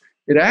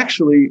 It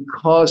actually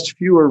caused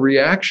fewer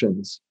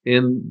reactions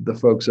in the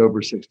folks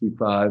over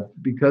 65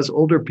 because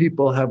older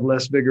people have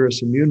less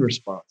vigorous immune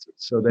responses.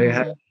 So they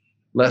have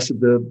less of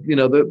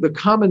the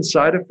common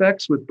side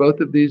effects with both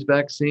of these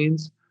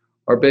vaccines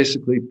are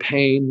basically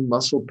pain,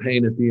 muscle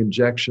pain at the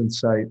injection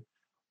site,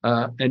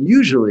 and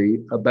usually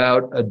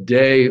about a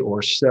day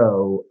or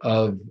so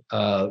of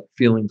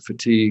feeling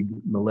fatigue,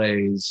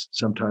 malaise,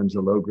 sometimes a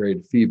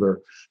low-grade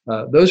fever.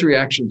 Those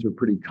reactions are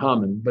pretty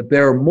common, but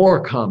they're more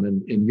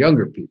common in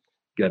younger people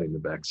getting the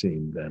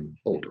vaccine than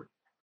older.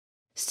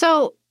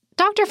 So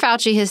Dr.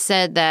 Fauci has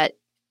said that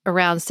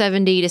around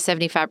 70 to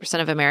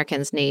 75% of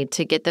Americans need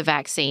to get the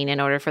vaccine in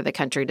order for the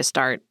country to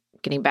start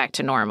getting back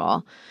to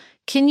normal.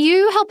 Can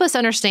you help us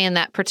understand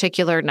that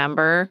particular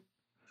number?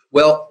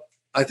 Well,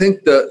 I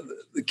think the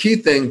key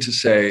thing to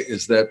say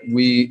is that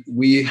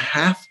we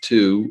have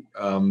to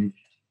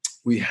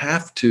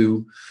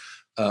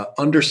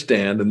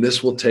understand, and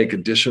this will take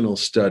additional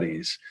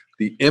studies,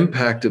 the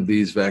impact of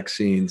these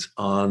vaccines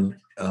on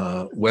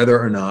whether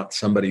or not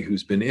somebody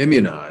who's been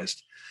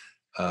immunized,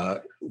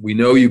 we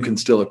know you can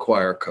still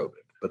acquire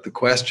COVID, but the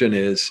question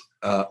is,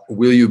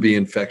 will you be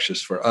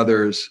infectious for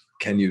others?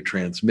 Can you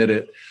transmit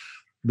it?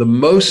 The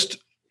most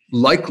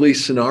likely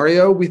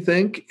scenario, we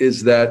think,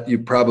 is that you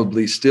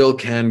probably still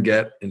can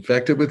get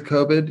infected with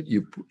COVID.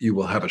 You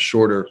will have a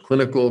shorter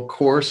clinical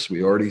course.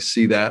 We already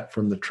see that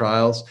from the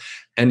trials.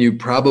 And you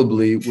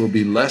probably will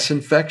be less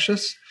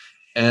infectious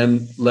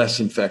and less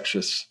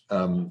infectious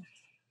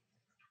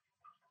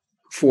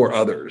for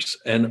others.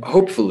 And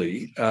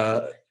hopefully,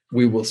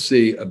 we will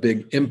see a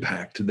big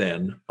impact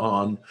then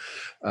on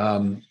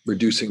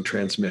reducing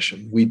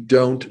transmission. We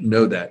don't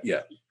know that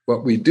yet.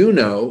 What we do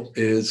know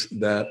is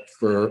that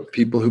for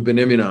people who've been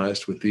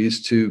immunized with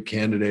these two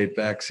candidate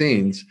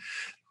vaccines,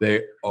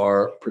 they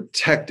are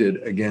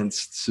protected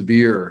against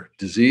severe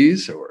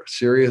disease or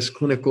serious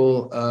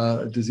clinical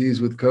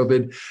disease with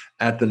COVID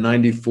at the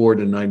 94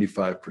 to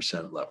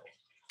 95% level,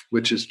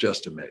 which is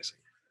just amazing.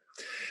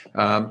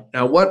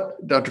 Now,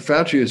 what Dr.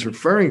 Fauci is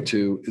referring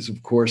to is,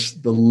 of course,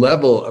 the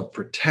level of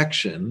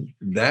protection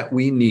that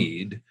we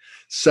need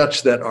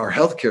such that our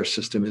healthcare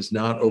system is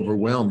not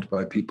overwhelmed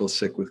by people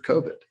sick with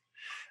COVID.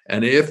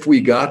 And if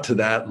we got to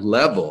that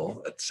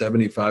level at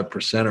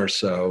 75% or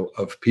so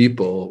of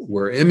people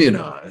were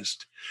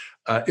immunized,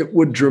 it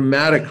would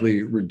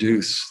dramatically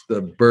reduce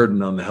the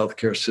burden on the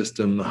healthcare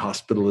system, the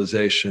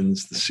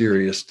hospitalizations, the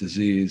serious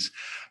disease,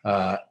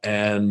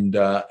 and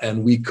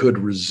we could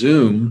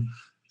resume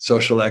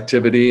social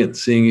activity and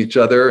seeing each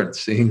other and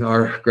seeing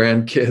our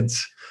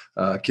grandkids,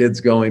 kids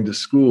going to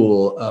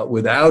school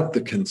without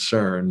the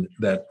concern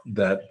that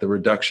the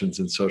reductions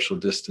in social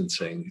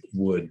distancing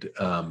would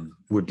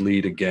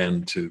lead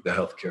again to the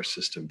healthcare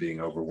system being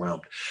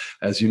overwhelmed.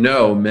 As you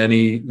know,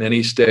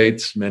 many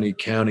states, many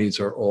counties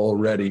are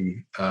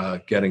already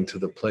getting to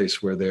the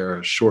place where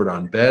they're short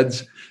on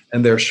beds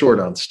and they're short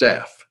on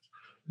staff.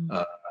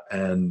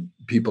 And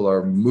people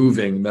are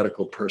moving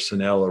medical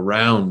personnel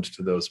around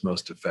to those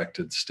most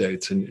affected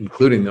states, and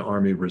including the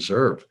Army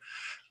Reserve,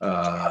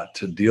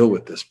 to deal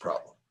with this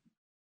problem.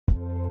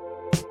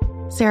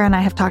 Sarah and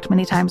I have talked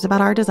many times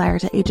about our desire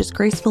to age as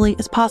gracefully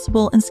as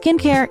possible, and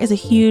skincare is a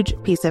huge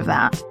piece of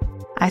that.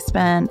 I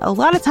spend a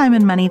lot of time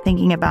and money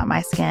thinking about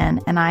my skin,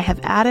 and I have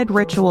added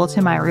Ritual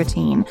to my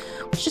routine,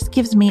 which just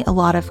gives me a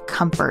lot of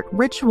comfort.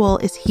 Ritual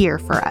is here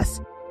for us.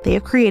 They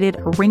have created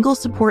a wrinkle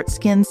support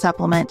skin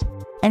supplement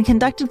and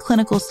conducted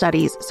clinical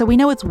studies, so we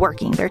know it's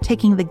working. They're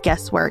taking the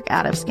guesswork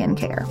out of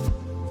skincare.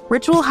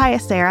 Ritual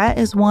Hyacera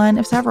is one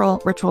of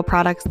several Ritual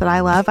products that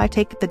I love. I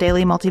take the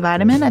daily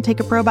multivitamin, I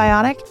take a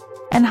probiotic,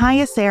 and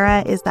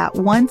Hyacera is that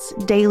once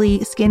daily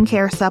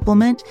skincare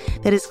supplement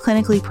that is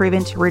clinically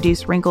proven to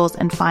reduce wrinkles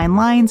and fine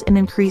lines and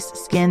increase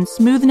skin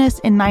smoothness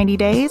in 90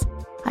 days.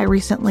 I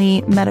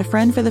recently met a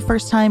friend for the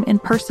first time in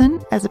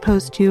person as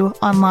opposed to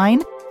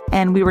online,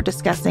 and we were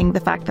discussing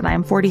the fact that I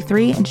am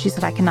 43, and she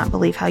said, "I cannot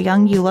believe how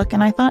young you look."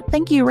 And I thought,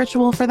 thank you,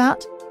 Ritual, for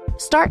that.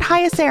 Start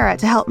Hyacera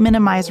to help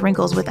minimize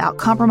wrinkles without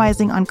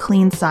compromising on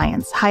clean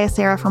science.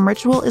 Hyacera from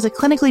Ritual is a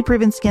clinically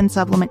proven skin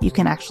supplement you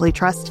can actually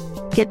trust.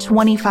 Get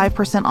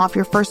 25% off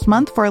your first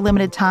month for a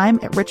limited time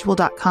at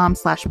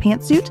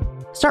ritual.com/pantsuit.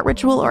 Start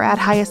Ritual or add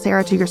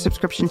Hyacera to your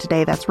subscription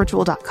today. That's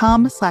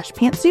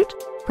ritual.com/pantsuit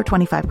for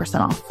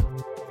 25% off.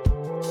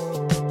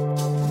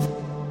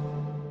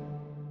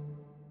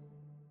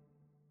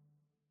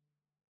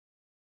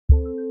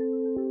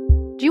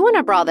 Do you want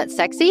a bra that's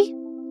sexy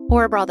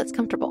or a bra that's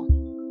comfortable?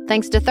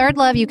 Thanks to Third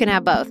Love, you can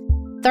have both.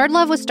 Third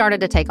Love was started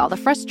to take all the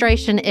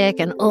frustration, ick,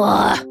 and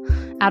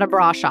out of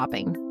bra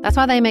shopping. That's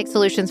why they make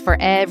solutions for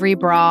every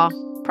bra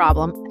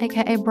problem,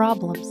 aka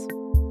problems.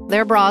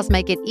 Their bras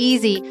make it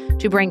easy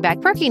to bring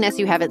back perkiness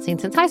you haven't seen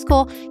since high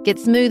school, get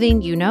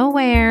smoothing you know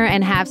where,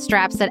 and have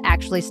straps that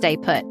actually stay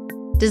put.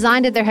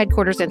 Designed at their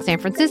headquarters in San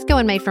Francisco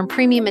and made from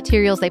premium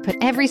materials, they put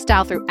every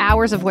style through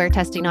hours of wear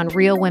testing on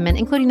real women,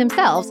 including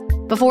themselves,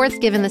 before it's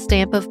given the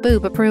stamp of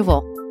boob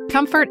approval.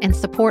 Comfort and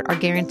support are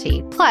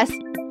guaranteed. Plus,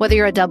 whether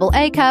you're a double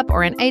A cup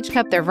or an H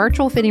cup, their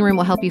virtual fitting room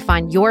will help you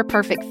find your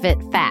perfect fit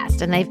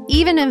fast. And they've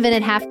even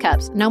invented half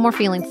cups. No more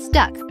feeling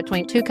stuck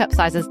between two cup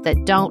sizes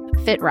that don't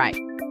fit right.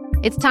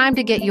 It's time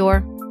to get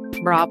your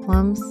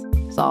problems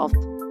solved.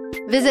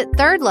 Visit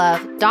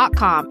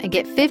thirdlove.com and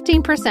get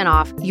 15%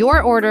 off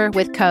your order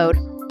with code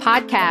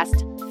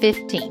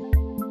podcast15.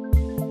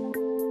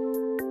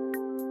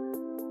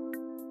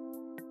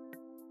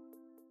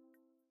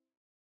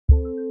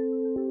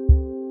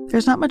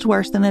 There's not much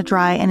worse than a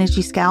dry and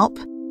itchy scalp.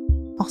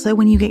 Also,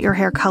 when you get your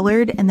hair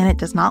colored and then it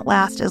does not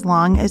last as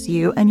long as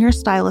you and your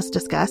stylist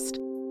discussed.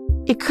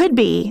 It could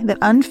be that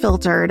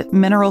unfiltered,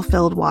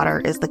 mineral-filled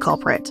water is the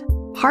culprit.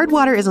 Hard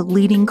water is a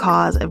leading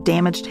cause of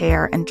damaged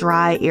hair and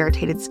dry,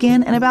 irritated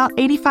skin, and about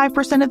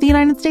 85% of the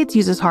United States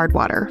uses hard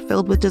water,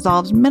 filled with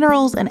dissolved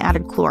minerals and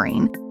added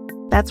chlorine.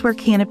 That's where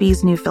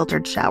Canopy's new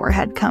filtered shower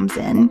head comes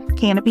in.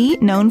 Canopy,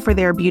 known for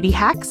their beauty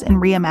hacks and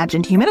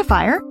reimagined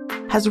humidifier,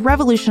 has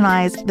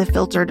revolutionized the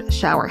filtered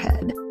shower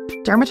head.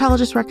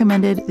 Dermatologists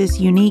recommended this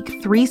unique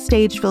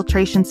 3-stage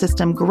filtration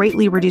system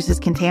greatly reduces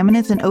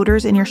contaminants and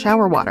odors in your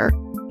shower water,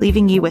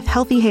 leaving you with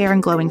healthy hair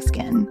and glowing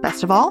skin.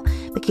 Best of all,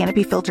 the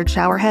Canopy filtered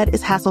shower head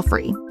is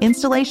hassle-free.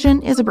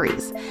 Installation is a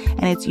breeze,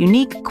 and its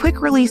unique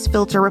quick-release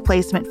filter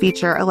replacement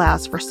feature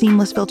allows for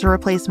seamless filter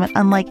replacement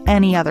unlike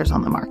any others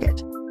on the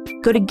market.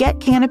 Go to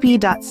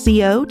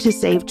getcanopy.co to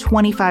save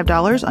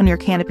 $25 on your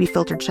Canopy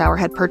filtered shower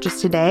head purchase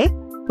today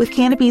with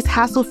Canopy's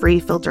hassle-free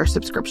filter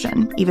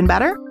subscription. Even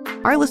better,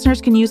 our listeners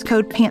can use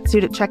code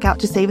PANTSUIT at checkout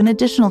to save an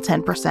additional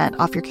 10%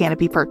 off your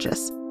Canopy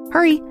purchase.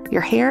 Hurry,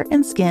 your hair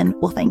and skin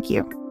will thank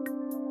you.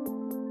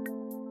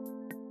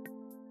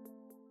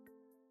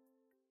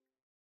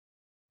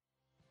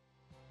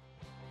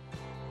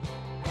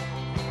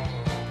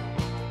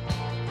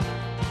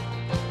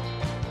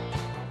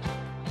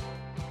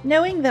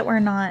 Knowing that we're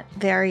not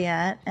there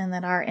yet and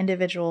that our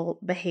individual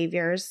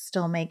behaviors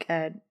still make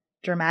a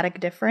dramatic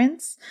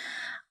difference,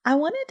 I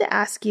wanted to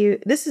ask you,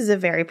 this is a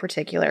very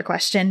particular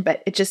question,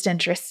 but it just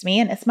interests me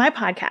and it's my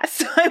podcast.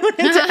 So I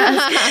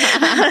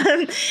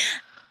wanted to ask,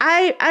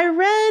 I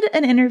read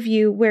an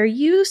interview where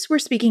you were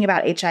speaking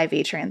about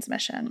HIV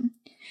transmission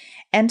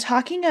and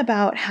talking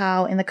about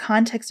how in the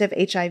context of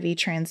HIV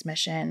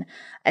transmission,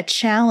 a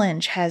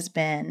challenge has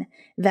been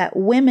that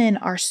women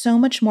are so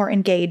much more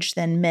engaged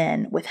than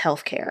men with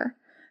healthcare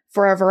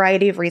for a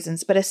variety of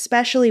reasons, but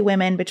especially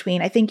women between,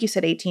 I think you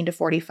said 18 to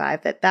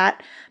 45,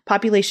 that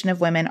population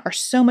of women are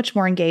so much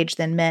more engaged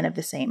than men of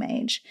the same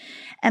age.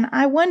 And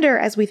I wonder,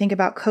 as we think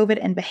about COVID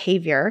and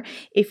behavior,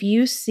 if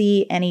you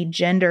see any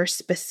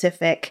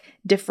gender-specific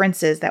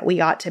differences that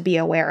we ought to be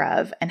aware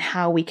of and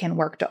how we can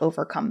work to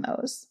overcome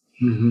those.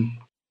 Mm-hmm.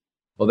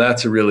 Well,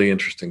 that's a really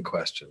interesting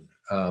question.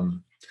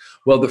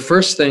 Well, the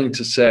first thing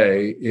to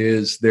say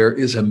is there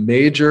is a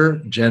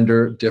major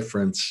gender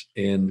difference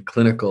in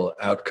clinical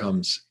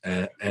outcomes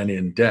and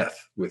in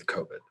death with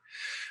COVID.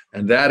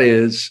 And that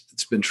is,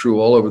 it's been true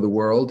all over the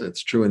world.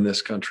 It's true in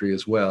this country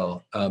as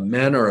well.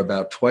 Men are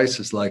about twice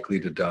as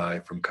likely to die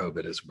from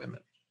COVID as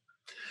women.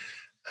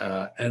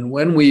 And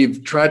when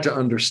we've tried to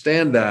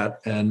understand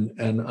that and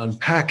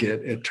unpack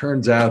it, it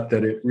turns out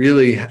that it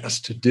really has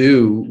to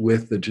do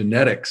with the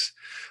genetics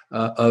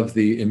of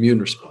the immune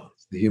response,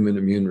 the human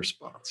immune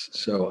response.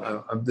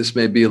 So this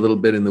may be a little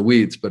bit in the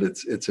weeds, but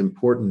it's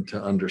important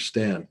to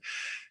understand.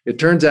 It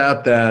turns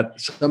out that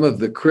some of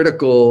the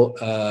critical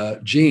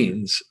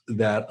genes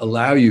that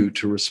allow you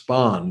to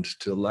respond,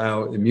 to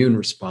allow immune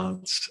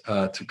response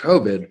to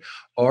COVID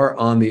are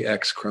on the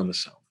X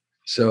chromosome.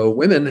 So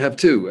women have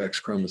 2 X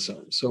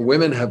chromosomes. So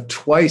women have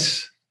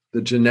twice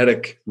the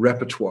genetic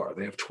repertoire.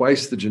 They have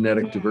twice the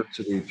genetic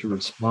diversity to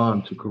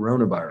respond to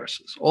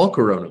coronaviruses, all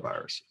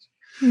coronaviruses.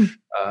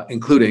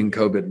 Including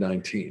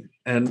COVID-19.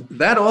 And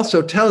that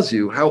also tells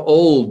you how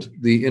old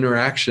the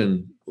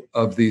interaction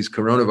of these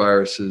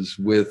coronaviruses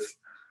with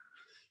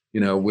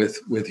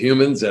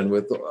humans and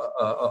with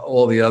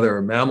all the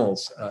other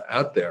mammals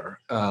out there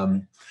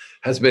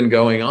has been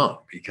going on,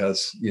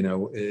 because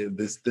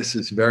this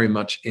is very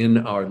much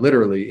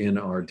literally in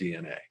our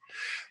DNA.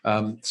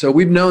 So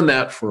we've known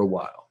that for a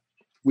while.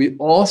 We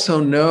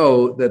also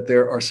know that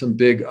there are some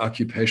big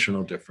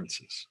occupational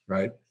differences,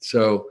 right?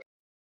 So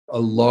a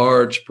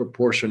large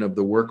proportion of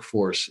the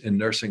workforce in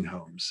nursing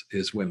homes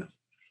is women.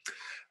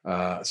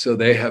 So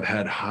they have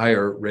had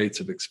higher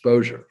rates of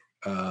exposure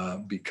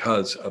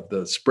because of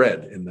the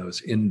spread in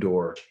those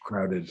indoor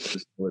crowded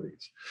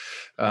facilities.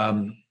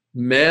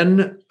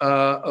 Men,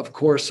 of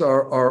course,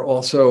 are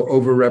also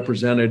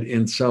overrepresented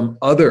in some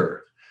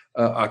other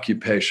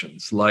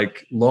occupations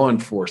like law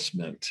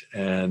enforcement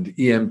and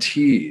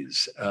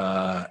EMTs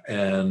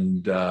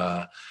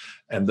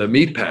and the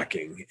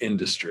meatpacking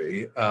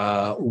industry,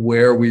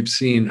 where we've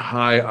seen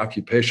high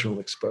occupational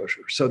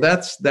exposure. So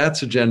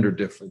that's a gender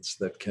difference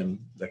that can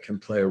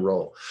play a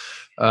role.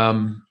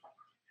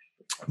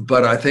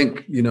 But I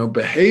think,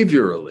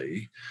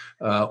 behaviorally,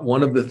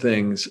 one of the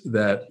things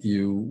that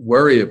you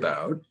worry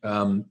about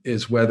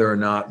is whether or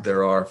not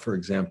there are, for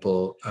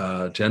example,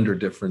 gender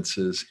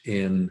differences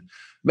in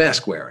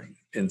mask wearing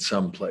in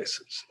some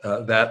places.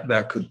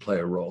 That could play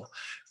a role.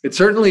 It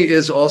certainly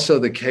is also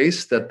the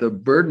case that the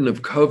burden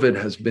of COVID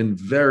has been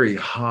very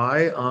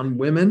high on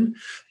women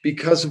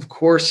because, of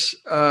course,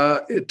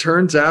 it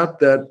turns out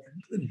that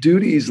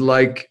duties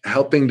like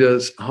helping to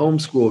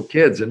homeschool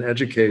kids and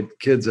educate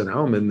kids at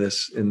home in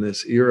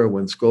this era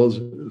when schools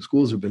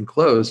have been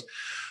closed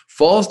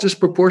falls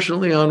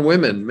disproportionately on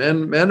women.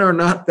 Men are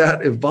not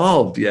that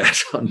evolved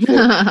yet,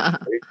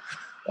 unfortunately.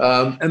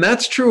 And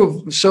that's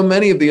true of so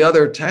many of the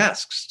other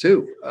tasks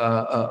too,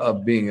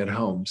 of being at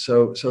home.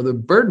 So the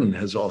burden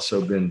has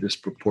also been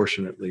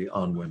disproportionately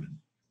on women.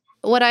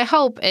 What I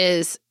hope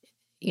is,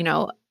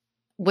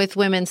 with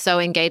women so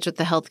engaged with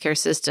the healthcare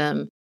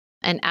system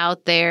and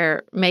out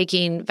there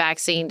making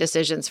vaccine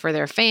decisions for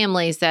their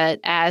families, that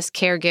as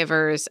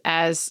caregivers,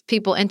 as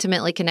people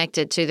intimately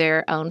connected to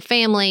their own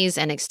families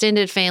and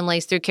extended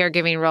families through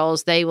caregiving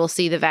roles, they will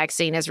see the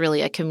vaccine as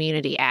really a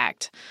community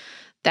act.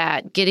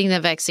 That getting the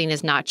vaccine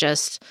is not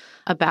just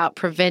about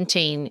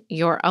preventing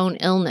your own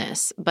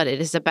illness, but it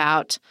is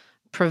about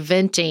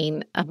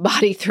preventing a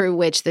body through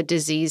which the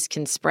disease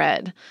can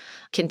spread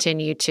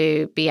continue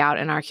to be out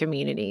in our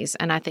communities.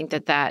 And I think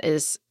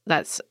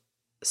that's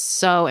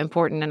so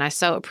important. And I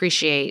so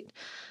appreciate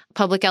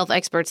public health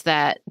experts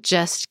that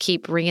just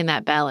keep ringing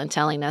that bell and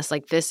telling us,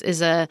 like, this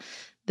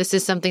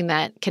is something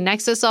that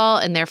connects us all,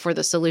 and therefore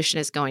the solution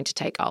is going to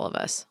take all of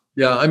us.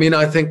 Yeah, I mean,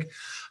 I think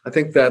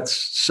that's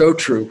so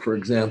true, for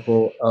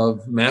example,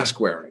 of mask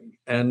wearing.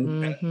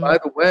 And by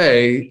the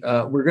way,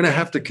 we're going to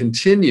have to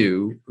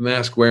continue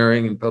mask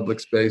wearing in public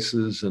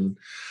spaces and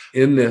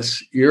in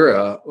this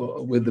era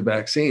with the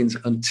vaccines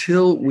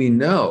until we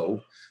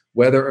know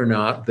whether or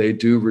not they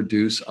do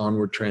reduce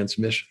onward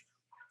transmission.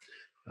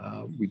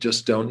 We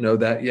just don't know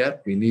that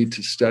yet. We need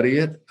to study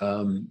it,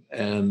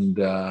 and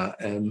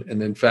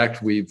in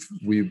fact, we've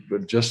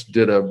just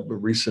did a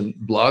recent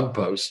blog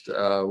post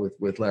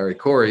with Larry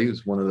Corey,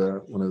 who's one of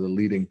the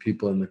leading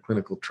people in the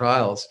clinical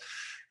trials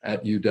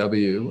at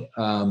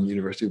UW,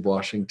 University of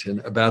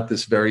Washington, about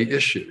this very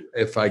issue.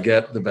 If I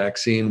get the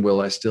vaccine, will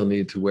I still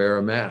need to wear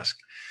a mask?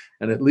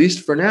 And at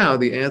least for now,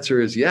 the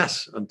answer is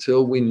yes,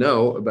 until we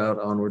know about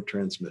onward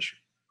transmission.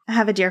 I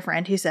have a dear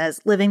friend who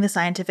says living the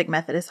scientific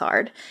method is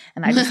hard,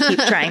 and I just keep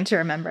trying to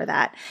remember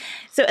that.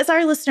 So as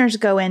our listeners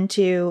go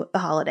into the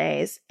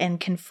holidays and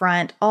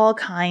confront all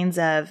kinds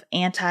of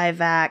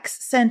anti-vax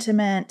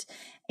sentiment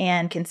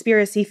and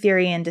conspiracy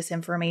theory and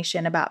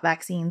disinformation about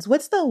vaccines,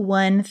 what's the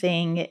one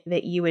thing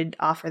that you would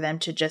offer them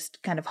to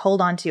just kind of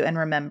hold on to and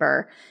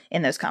remember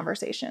in those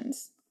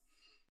conversations?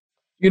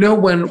 You know,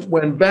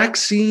 when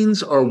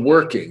vaccines are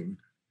working,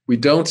 we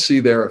don't see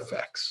their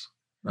effects,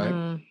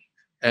 right?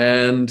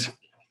 And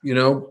you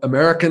know,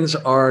 Americans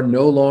are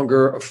no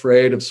longer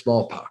afraid of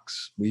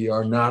smallpox. We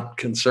are not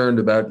concerned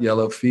about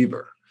yellow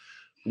fever.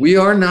 We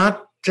are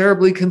not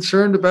terribly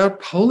concerned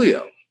about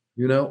polio.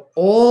 You know,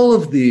 all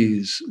of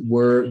these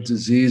were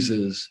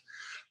diseases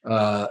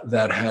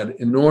that had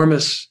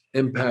enormous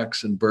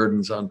impacts and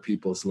burdens on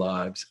people's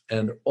lives,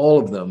 and all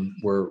of them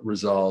were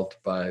resolved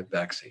by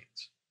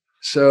vaccines.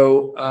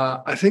 So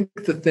I think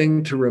the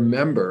thing to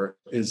remember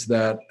is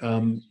that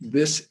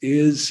this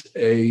is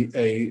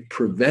a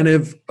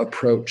preventive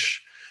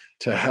approach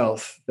to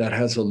health that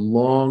has a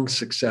long,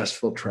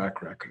 successful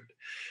track record.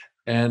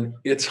 And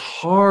it's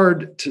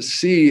hard to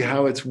see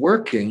how it's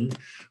working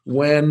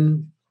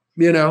when,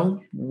 you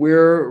know,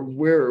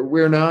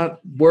 we're not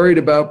worried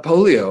about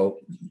polio.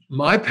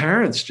 My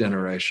parents'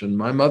 generation,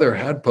 my mother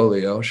had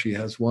polio. She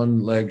has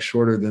one leg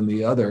shorter than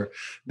the other.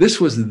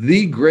 This was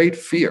the great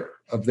fear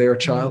of their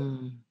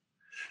child.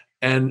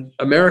 And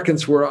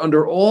Americans were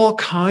under all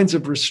kinds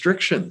of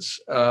restrictions,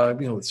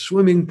 with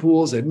swimming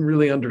pools. They didn't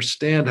really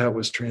understand how it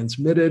was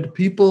transmitted.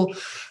 People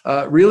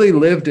really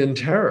lived in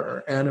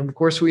terror. And of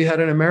course, we had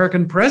an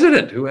American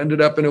president who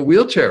ended up in a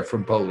wheelchair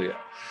from polio,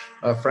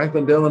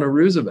 Franklin Delano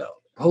Roosevelt.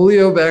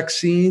 Polio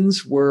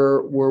vaccines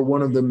were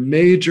one of the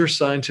major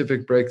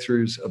scientific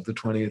breakthroughs of the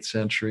 20th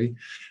century,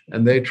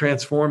 and they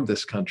transformed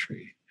this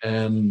country.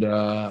 And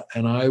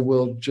I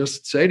will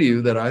just say to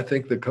you that I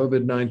think the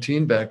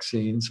COVID-19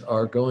 vaccines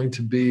are going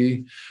to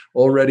be,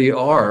 already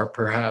are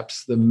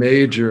perhaps, the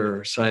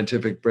major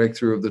scientific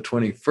breakthrough of the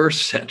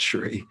 21st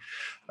century.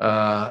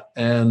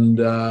 And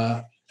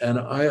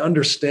I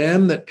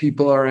understand that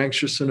people are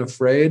anxious and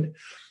afraid.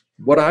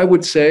 What I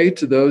would say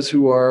to those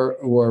who are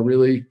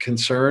really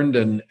concerned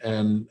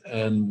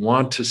and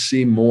want to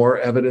see more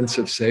evidence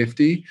of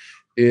safety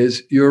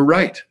is, you're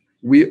right.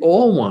 We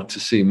all want to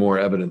see more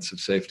evidence of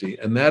safety.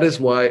 And that is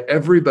why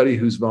everybody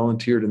who's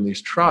volunteered in these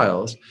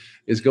trials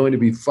is going to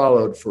be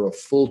followed for a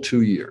full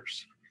 2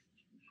 years.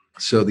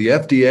 So the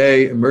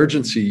FDA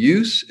emergency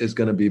use is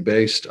going to be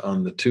based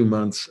on the 2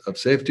 months of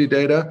safety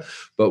data,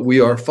 but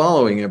we are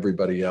following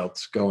everybody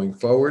else going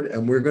forward,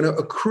 and we're going to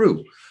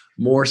accrue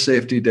more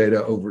safety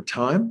data over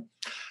time.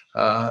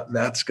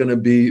 That's going to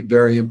be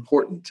very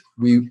important.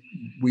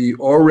 We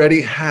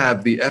already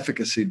have the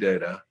efficacy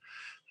data.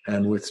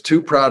 And with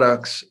 2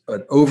 products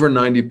at over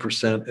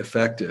 90%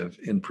 effective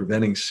in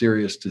preventing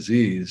serious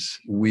disease,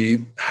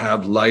 we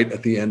have light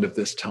at the end of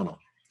this tunnel.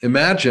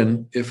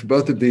 Imagine if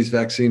both of these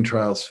vaccine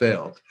trials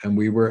failed and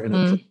we were in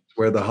a place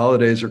where the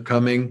holidays are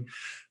coming,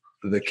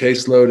 the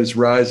caseload is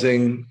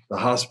rising, the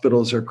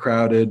hospitals are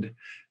crowded,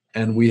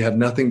 and we have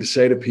nothing to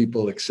say to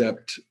people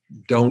except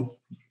don't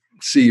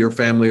see your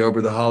family over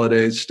the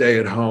holidays, stay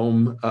at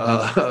home,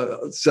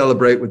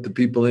 celebrate with the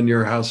people in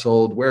your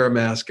household, wear a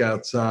mask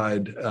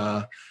outside.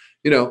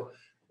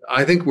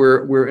 I think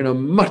we're in a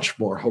much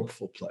more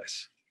hopeful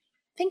place.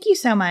 Thank you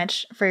so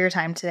much for your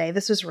time today.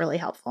 This was really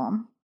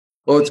helpful.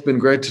 Well, it's been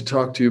great to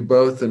talk to you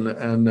both.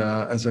 And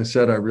as I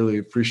said, I really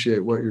appreciate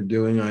what you're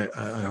doing.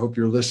 I hope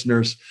your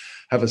listeners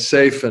have a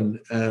safe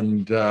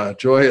and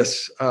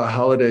joyous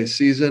holiday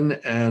season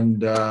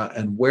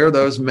and wear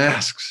those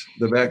masks.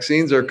 The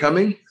vaccines are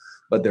coming,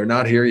 but they're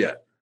not here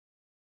yet.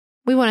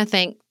 We want to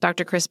thank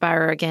Dr. Chris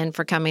Beyrer again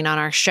for coming on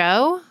our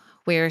show.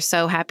 We're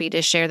so happy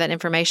to share that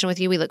information with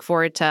you. We look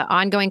forward to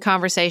ongoing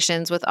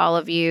conversations with all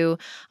of you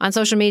on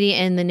social media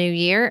in the new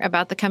year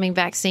about the coming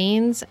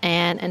vaccines.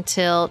 And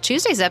until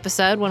Tuesday's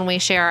episode, when we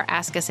share our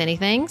Ask Us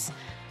Anythings,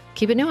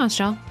 Keep it nuanced,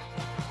 y'all.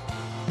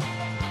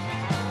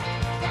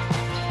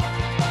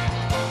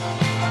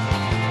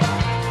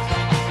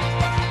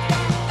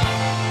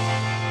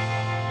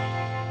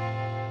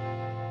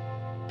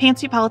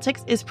 Pantsuit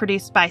Politics is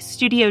produced by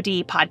Studio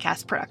D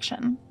Podcast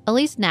Production.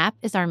 Elise Knapp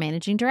is our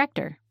managing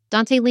director.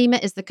 Dante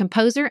Lima is the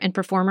composer and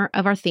performer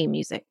of our theme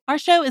music. Our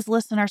show is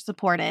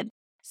listener-supported.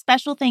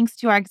 Special thanks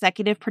to our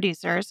executive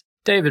producers,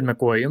 David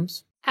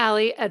McWilliams,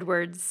 Allie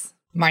Edwards,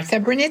 Martha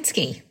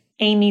Brunitsky,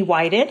 Amy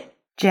Whited,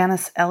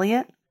 Janice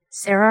Elliott,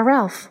 Sarah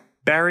Ralph,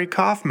 Barry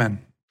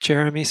Kaufman,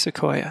 Jeremy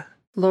Sequoia,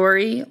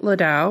 Lori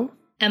Ladow,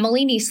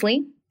 Emily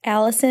Neasley,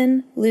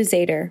 Allison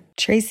Luzader,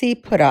 Tracy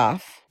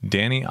Putoff,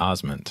 Danny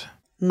Osmond,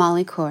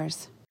 Molly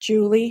Kors,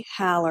 Julie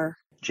Haller,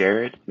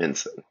 Jared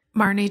Minson,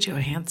 Marnie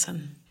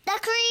Johansson, The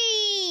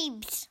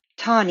Creeps,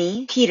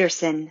 Tawny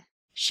Peterson,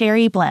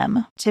 Sherry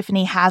Blim,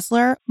 Tiffany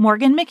Hasler,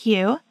 Morgan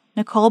McHugh,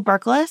 Nicole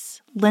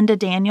Berkles, Linda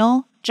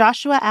Daniel,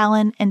 Joshua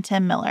Allen, and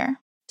Tim Miller.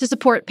 To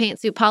support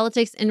Pantsuit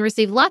Politics and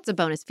receive lots of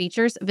bonus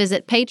features,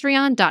 visit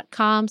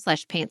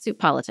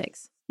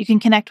patreon.com/pantsuitpolitics. You can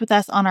connect with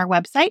us on our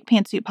website,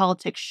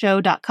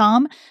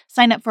 pantsuitpoliticsshow.com,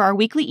 sign up for our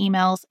weekly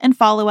emails, and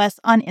follow us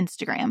on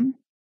Instagram.